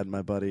because I had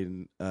my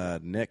buddy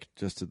Nick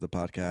just did the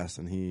podcast,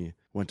 and he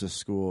went to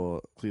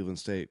school, Cleveland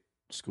State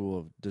School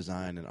of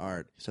Design and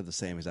Art. He said the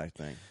same exact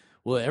thing.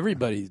 Well,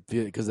 everybody,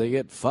 because they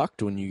get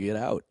fucked when you get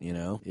out, you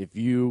know? If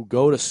you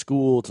go to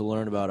school to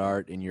learn about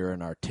art and you're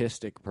an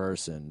artistic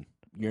person,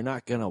 you're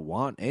not going to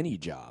want any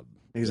job.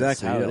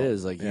 Exactly. That's how it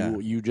is. Like,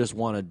 you just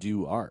want to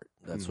do art.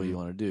 That's what you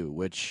want to do,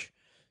 which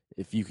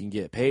if you can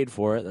get paid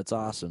for it, that's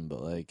awesome.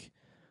 But, like,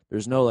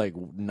 there's no, like,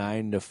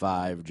 9 to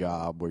 5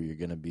 job where you're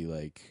going to be,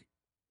 like,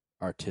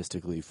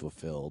 artistically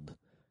fulfilled.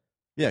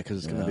 Yeah, because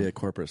it's going to be a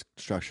corporate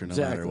structure no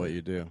matter what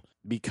you do.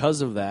 Because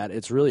of that,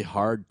 it's really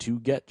hard to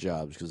get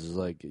jobs because there's,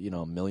 like, you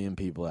know, 1 million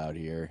people out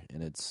here,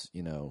 and it's,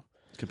 you know...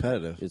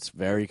 competitive. It's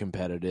very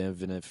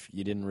competitive, and if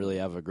you didn't really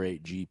have a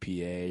great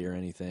GPA or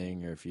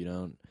anything, or if you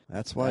don't...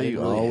 That's why you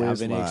really always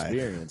have any lie.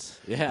 Experience.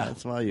 Yeah.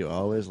 That's why you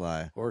always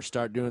lie. Or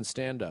start doing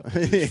stand-up.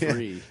 It's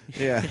free.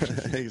 Yeah,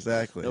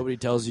 exactly. Nobody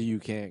tells you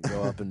can't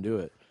go up and do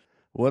it.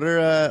 What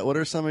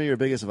are some of your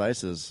biggest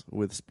vices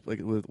what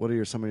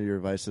are some of your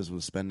vices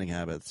with spending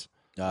habits?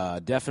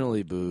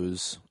 Definitely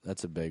booze.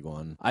 That's a big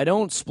one. I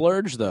don't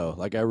splurge though.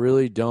 Like I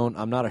really don't.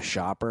 I'm not a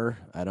shopper.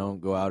 I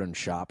don't go out and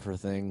shop for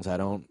things. I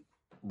don't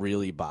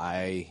really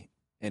buy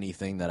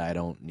anything that I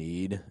don't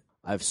need.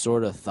 I've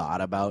sort of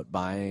thought about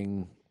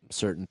buying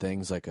certain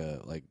things like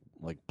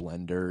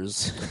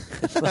blenders.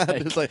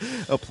 Just like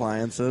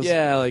appliances.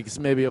 Yeah, like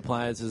maybe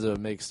appliances that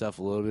would make stuff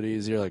a little bit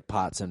easier, like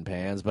pots and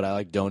pans, but I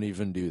like don't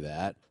even do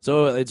that.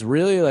 So it's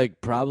really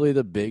like probably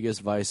the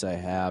biggest vice I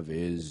have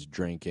is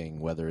drinking,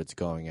 whether it's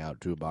going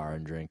out to a bar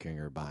and drinking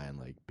or buying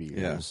like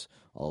beers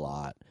a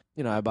lot.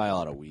 You know, I buy a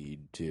lot of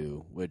weed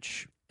too,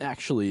 which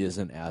actually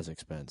isn't as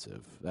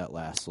expensive. That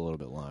lasts a little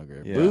bit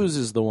longer. Yeah. Booze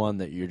is the one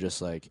that you're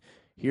just like,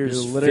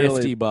 here's You're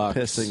literally $50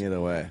 pissing it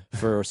away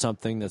for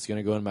something that's going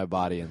to go in my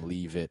body and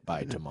leave it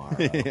by tomorrow.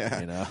 Yeah.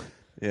 You know?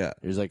 Yeah.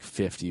 There's like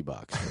 $50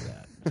 for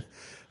that.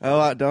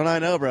 Oh, don't I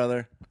know,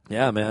 brother?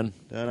 Yeah, man.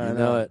 Don't I I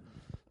know it.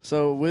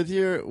 So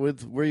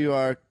with where you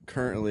are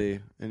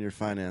currently in your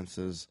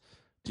finances,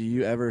 do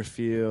you ever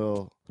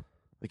feel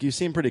like you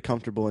seem pretty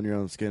comfortable in your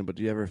own skin, but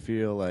do you ever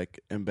feel like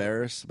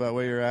embarrassed about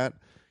where you're at?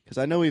 Because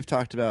I know we've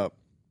talked about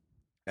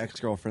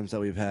ex-girlfriends that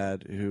we've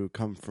had who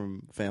come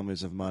from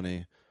families of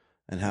money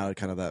and how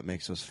kind of that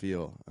makes us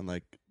feel and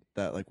like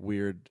that like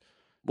weird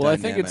Well, I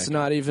dynamic. think it's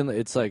not even,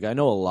 it's like, I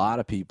know a lot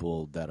of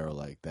people that are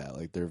like that.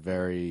 Like they're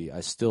very, I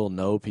still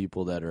know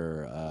people that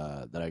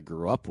are, that I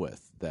grew up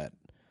with that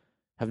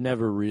have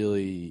never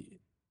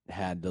really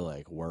had to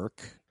like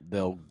work.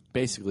 They'll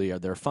basically,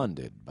 they're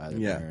funded by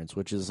their parents,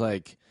 which is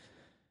like,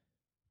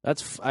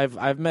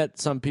 I've met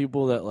some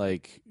people that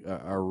like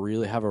are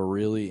really have a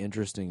really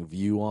interesting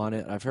view on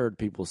it. I've heard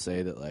people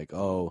say that like,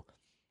 oh,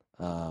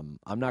 I'm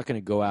not going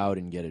to go out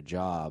and get a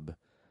job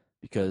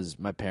because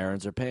my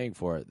parents are paying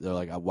for it. They're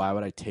like, why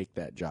would I take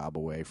that job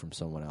away from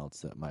someone else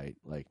that might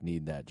like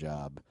need that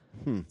job?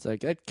 It's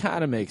like, that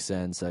kind of makes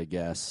sense, I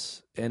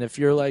guess. And if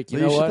you're like, you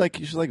know what?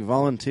 You should like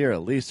volunteer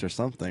at least or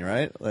something,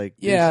 right? Like,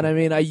 yeah, and I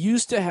mean, I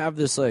used to have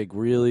this like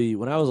really,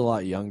 when I was a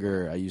lot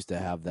younger, I used to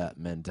have that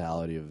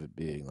mentality of it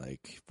being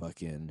like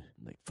fucking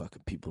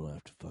people don't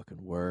have to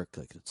fucking work.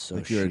 Like it's so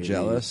like you were shitty.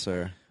 jealous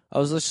or I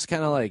was just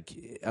kind of like,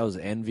 I was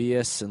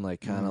envious and like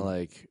kind of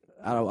like,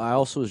 I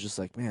also was just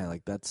like, man,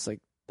 like that's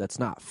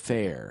not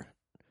fair.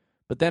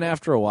 But then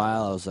after a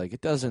while, I was like,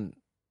 I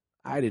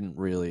had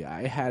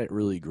it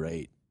really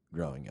great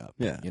growing up.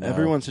 yeah, you know?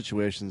 everyone's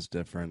situation's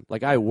different.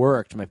 Like I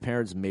worked, my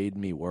parents made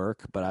me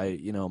work, but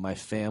my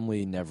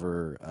family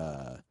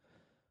never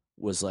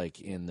was like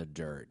in the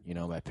dirt. You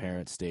know, my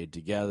parents stayed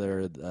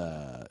together.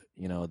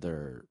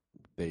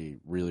 They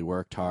really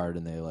worked hard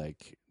and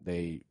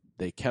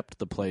they kept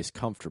the place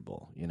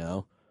comfortable, you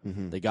know?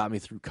 They got me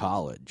through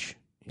college,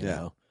 you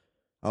know?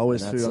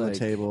 Always And food that's on the like-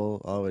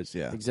 table, always,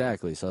 yeah.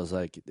 Exactly. So I was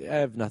like, I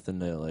have nothing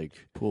to like,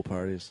 Pool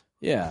parties.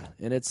 yeah.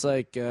 And it's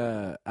like,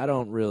 I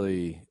don't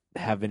really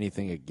have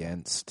anything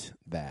against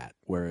that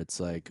where it's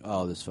like,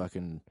 oh,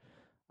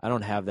 I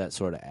don't have that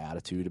sort of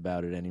attitude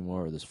about it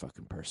anymore, or this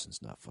fucking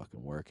person's not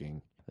fucking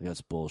working. Like,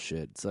 that's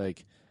bullshit. It's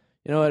like,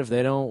 you know what, if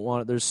they don't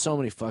want, there's so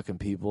many fucking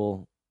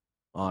people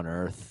on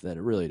earth that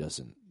it really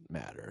doesn't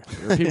matter.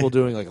 There are people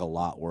doing like a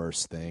lot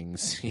worse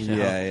things, you know?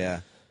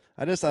 Yeah.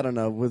 I don't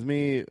know. With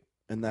me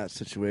in that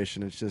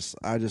situation,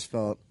 I just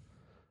felt,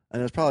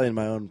 and it's probably in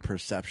my own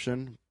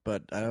perception,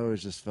 but I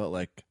always just felt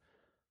like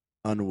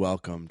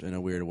unwelcomed in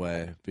a weird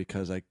way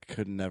because I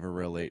could never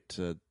relate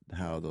to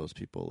how those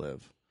people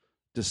live,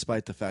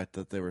 despite the fact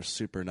that they were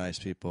super nice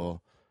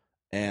people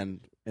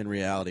and in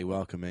reality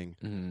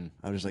welcoming.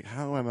 I was just like,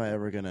 how am I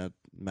ever going to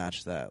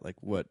match that? Like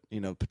what,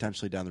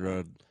 potentially down the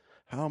road,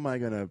 how am I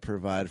going to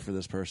provide for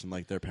this person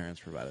like their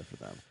parents provided for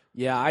them?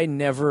 Yeah,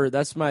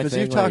 that's my thing. Because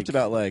you've like, talked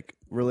about like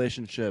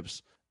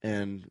relationships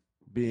and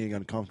being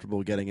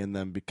uncomfortable getting in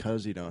them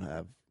because you don't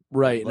have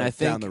right, like, and I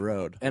think down the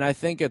road. And I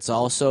think it's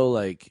also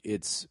like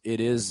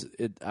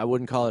I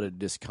wouldn't call it a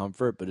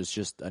discomfort, but it's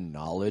just a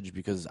knowledge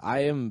because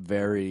I am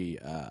very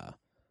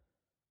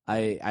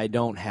I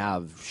don't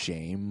have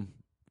shame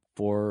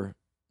for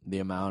the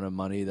amount of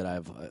money that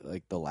I've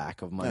like the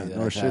lack of money that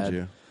nor I've should had.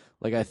 you.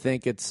 Like I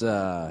think it's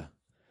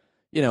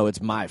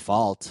it's my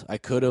fault. I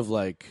could have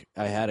I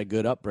had a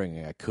good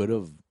upbringing. I could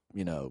have,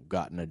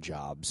 gotten a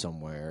job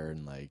somewhere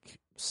and like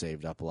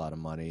saved up a lot of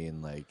money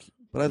and like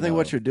But I think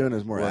what you're doing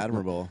is more work-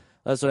 admirable.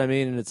 That's what I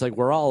mean, and it's like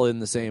we're all in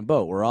the same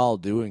boat. We're all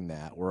doing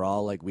that. We're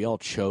all like we all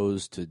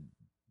chose to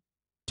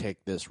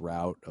take this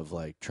route of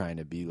like trying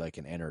to be like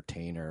an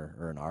entertainer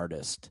or an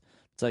artist.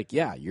 It's like,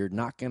 yeah, you're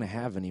not going to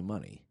have any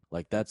money.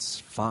 Like that's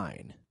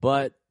fine.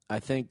 But I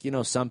think,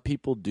 some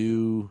people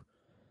do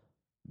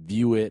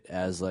view it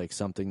as like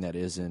something that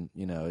isn't,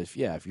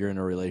 if you're in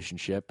a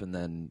relationship and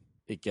then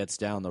it gets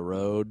down the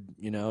road,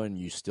 and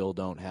you still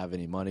don't have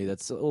any money,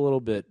 that's a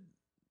little bit,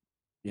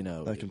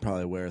 That can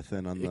probably wear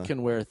thin on it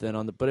can wear thin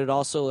on but it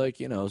also like,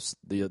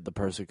 the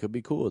person could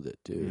be cool with it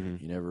too.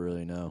 Mhm. You never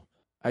really know.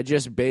 I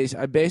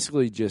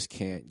basically just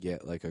can't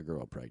get like a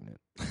girl pregnant.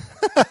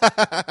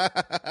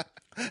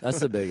 That's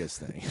the biggest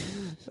thing.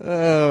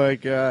 Oh my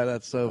god,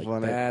 that's so Like,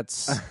 funny.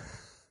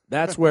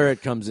 that's where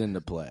it comes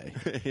into play.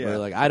 Yeah. Where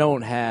like I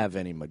don't have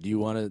any money. Do you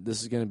want to?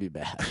 This is going to be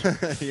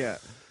bad Yeah.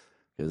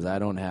 because I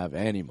don't have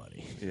any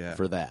money Yeah.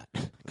 for that.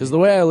 Because the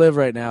way I live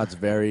right now, it's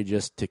very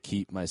just to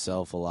keep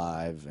myself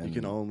alive. And You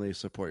can only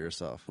support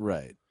yourself.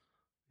 right.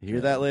 You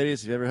hear that,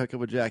 ladies? If you ever hook up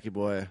with Jackie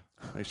Boy,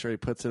 make sure he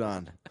puts it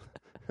on.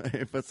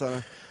 He puts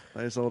on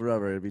a nice old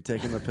rubber. He'll be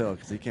taking the pill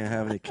because he can't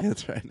have any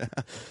kids right now.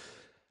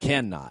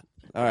 Cannot.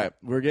 All right,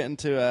 we're getting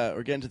to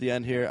the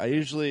end here. I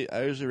usually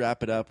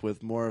wrap it up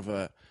with more of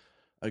a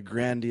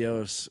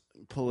grandiose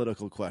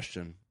political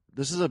question.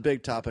 This is a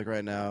big topic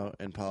right now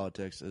in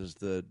politics. Is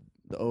the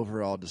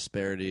overall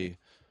disparity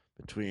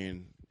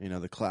between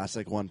the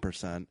classic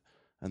 1%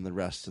 and the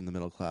rest in the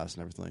middle class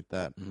and everything like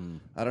that. Mm-hmm.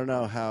 I don't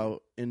know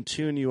how in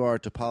tune you are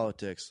to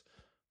politics,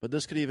 but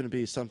this could even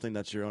be something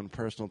that's your own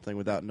personal thing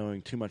without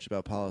knowing too much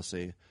about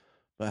policy.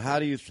 But how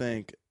do you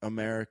think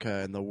America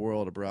and the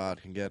world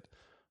abroad can get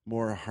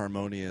more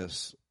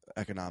harmonious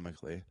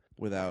economically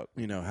without,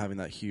 having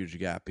that huge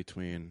gap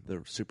between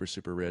the super,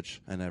 super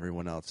rich and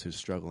everyone else who's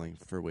struggling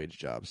for wage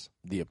jobs?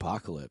 The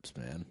apocalypse,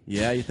 man.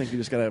 Yeah, you think you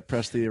just got to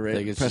press the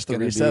gonna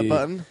reset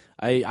button?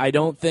 I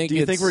don't think. Do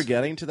you think we're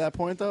getting to that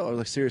point though, or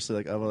like seriously,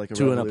 like of like a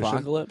to revolution? an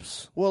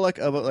apocalypse? Well,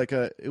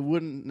 it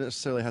wouldn't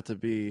necessarily have to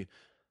be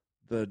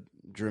the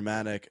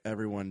dramatic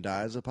everyone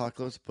dies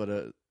apocalypse,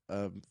 but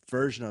a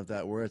version of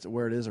that where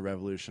it is a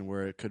revolution,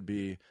 where it could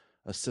be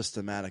a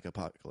systematic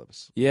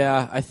apocalypse.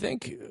 Yeah, I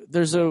think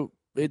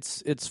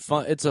it's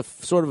fun. It's a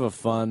sort of a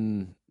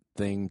fun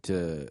thing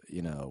to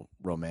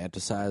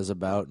romanticize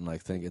about, and I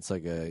think it's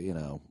like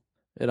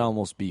it'd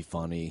almost be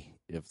funny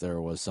if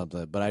there was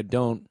something. But I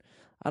don't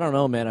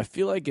know, man. I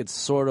feel like it's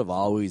sort of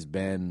always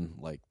been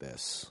like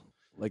this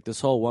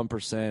whole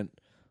 1%.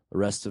 The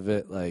rest of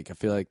it, I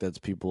feel like that's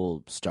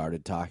people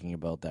started talking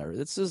about that.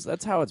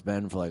 That's how it's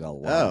been for like a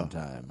long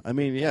time. I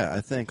mean, yeah,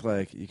 I think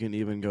you can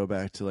even go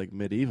back to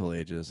medieval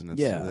ages, and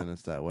it's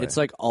that way. It's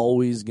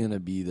always gonna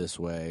be this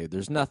way.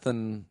 There's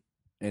nothing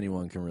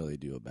anyone can really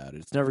do about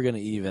it. It's never gonna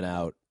even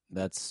out.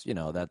 That's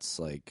that's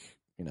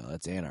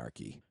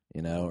anarchy,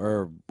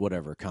 or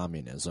whatever,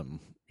 communism.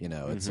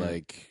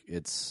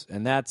 It's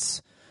and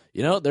that's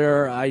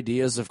there are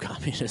ideas of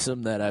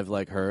communism that I've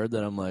heard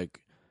that I'm like.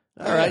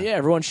 All right, yeah,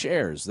 everyone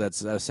shares.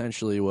 That's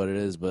essentially what it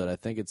is. But I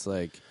think it's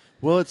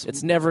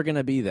it's never going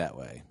to be that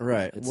way.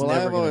 Right. It's well,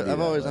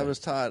 I was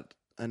taught.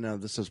 I know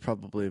this was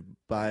probably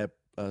by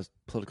a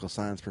political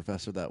science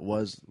professor that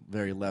was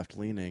very left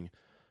leaning,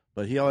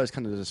 but he always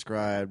kind of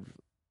described,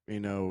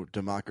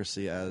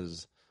 democracy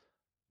as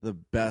the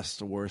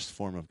best, worst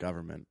form of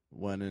government.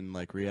 When in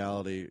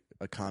reality,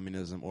 a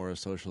communism or a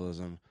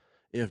socialism,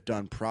 if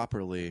done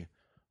properly,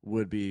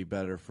 would be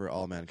better for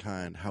all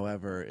mankind.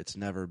 However, it's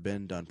never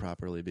been done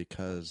properly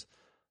because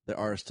there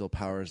are still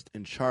powers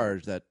in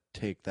charge that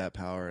take that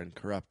power and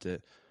corrupt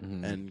it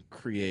and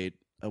create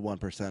a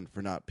 1%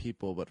 for not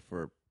people but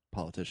for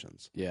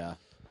politicians. Yeah.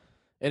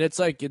 And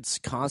it's it's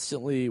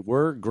constantly,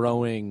 we're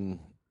growing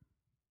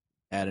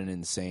at an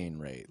insane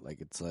rate.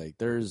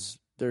 There's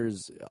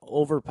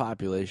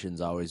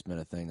overpopulation's always been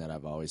a thing that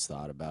I've always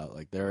thought about.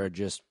 There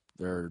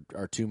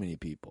are too many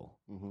people.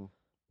 Mm-hmm.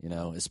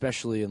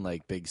 Especially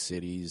in big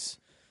cities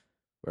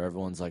where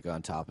everyone's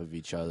on top of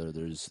each other.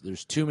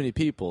 There's too many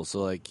people.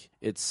 So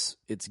it's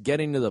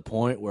getting to the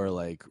point where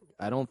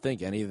I don't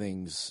think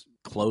anything's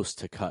close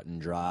to cut and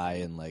dry,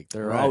 and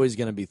there are always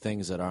going to be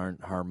things that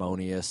aren't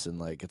harmonious,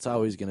 and it's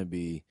always going to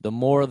be, the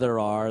more there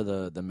are,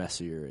 the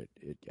messier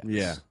it gets.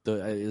 Yeah.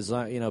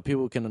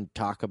 People can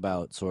talk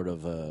about sort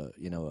of a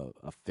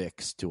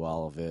fix to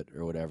all of it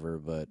or whatever,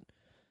 but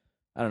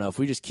I don't know, if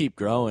we just keep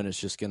growing, it's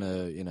just going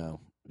to,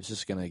 it's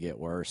just going to get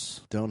worse.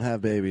 Don't have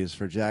babies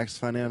for Jack's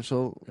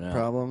financial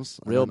problems.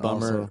 Real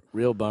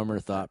bummer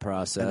thought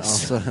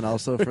process. And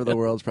also for the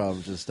world's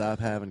problems. Just stop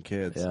having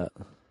kids. Yeah.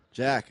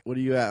 Jack, what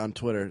are you at on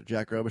Twitter?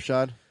 Jack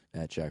Robichaud?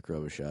 At Jack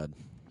Robichaud.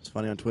 It's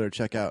funny on Twitter.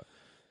 Check out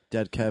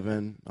Dead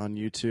Kevin on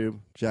YouTube.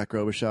 Jack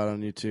Robichaud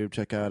on YouTube.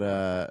 Check out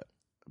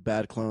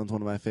Bad Clones,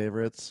 one of my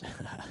favorites.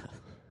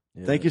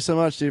 Yeah. Thank you so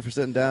much, dude, for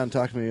sitting down and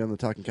talking to me on the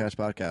Talking Cash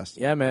podcast.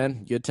 Yeah,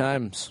 man. Good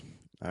times.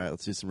 All right,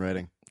 let's do some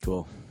writing.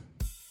 Cool.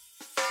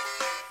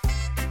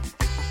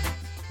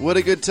 What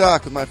a good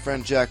talk with my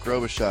friend Jack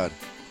Robichaud.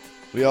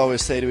 We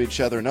always say to each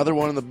other, another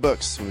one in the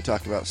books when we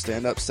talk about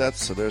stand-up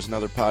sets, so there's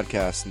another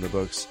podcast in the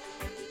books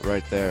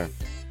right there.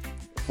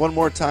 One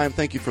more time,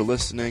 thank you for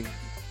listening,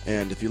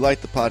 and if you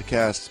like the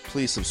podcast,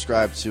 please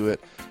subscribe to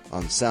it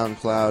on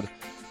SoundCloud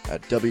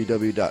at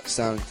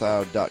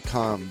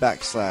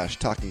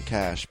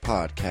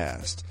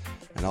www.soundcloud.com/TalkingCashPodcast,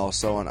 and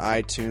also on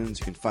iTunes.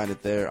 You can find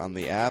it there on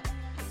the app.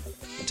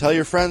 And tell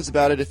your friends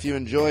about it if you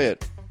enjoy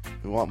it.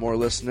 We want more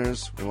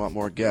listeners. We want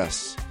more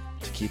guests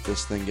to keep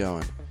this thing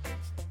going.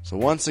 So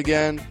once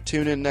again,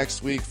 tune in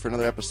next week for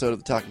another episode of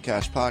the Talking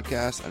Cash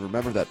podcast. And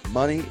remember that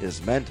money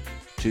is meant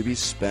to be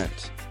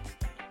spent.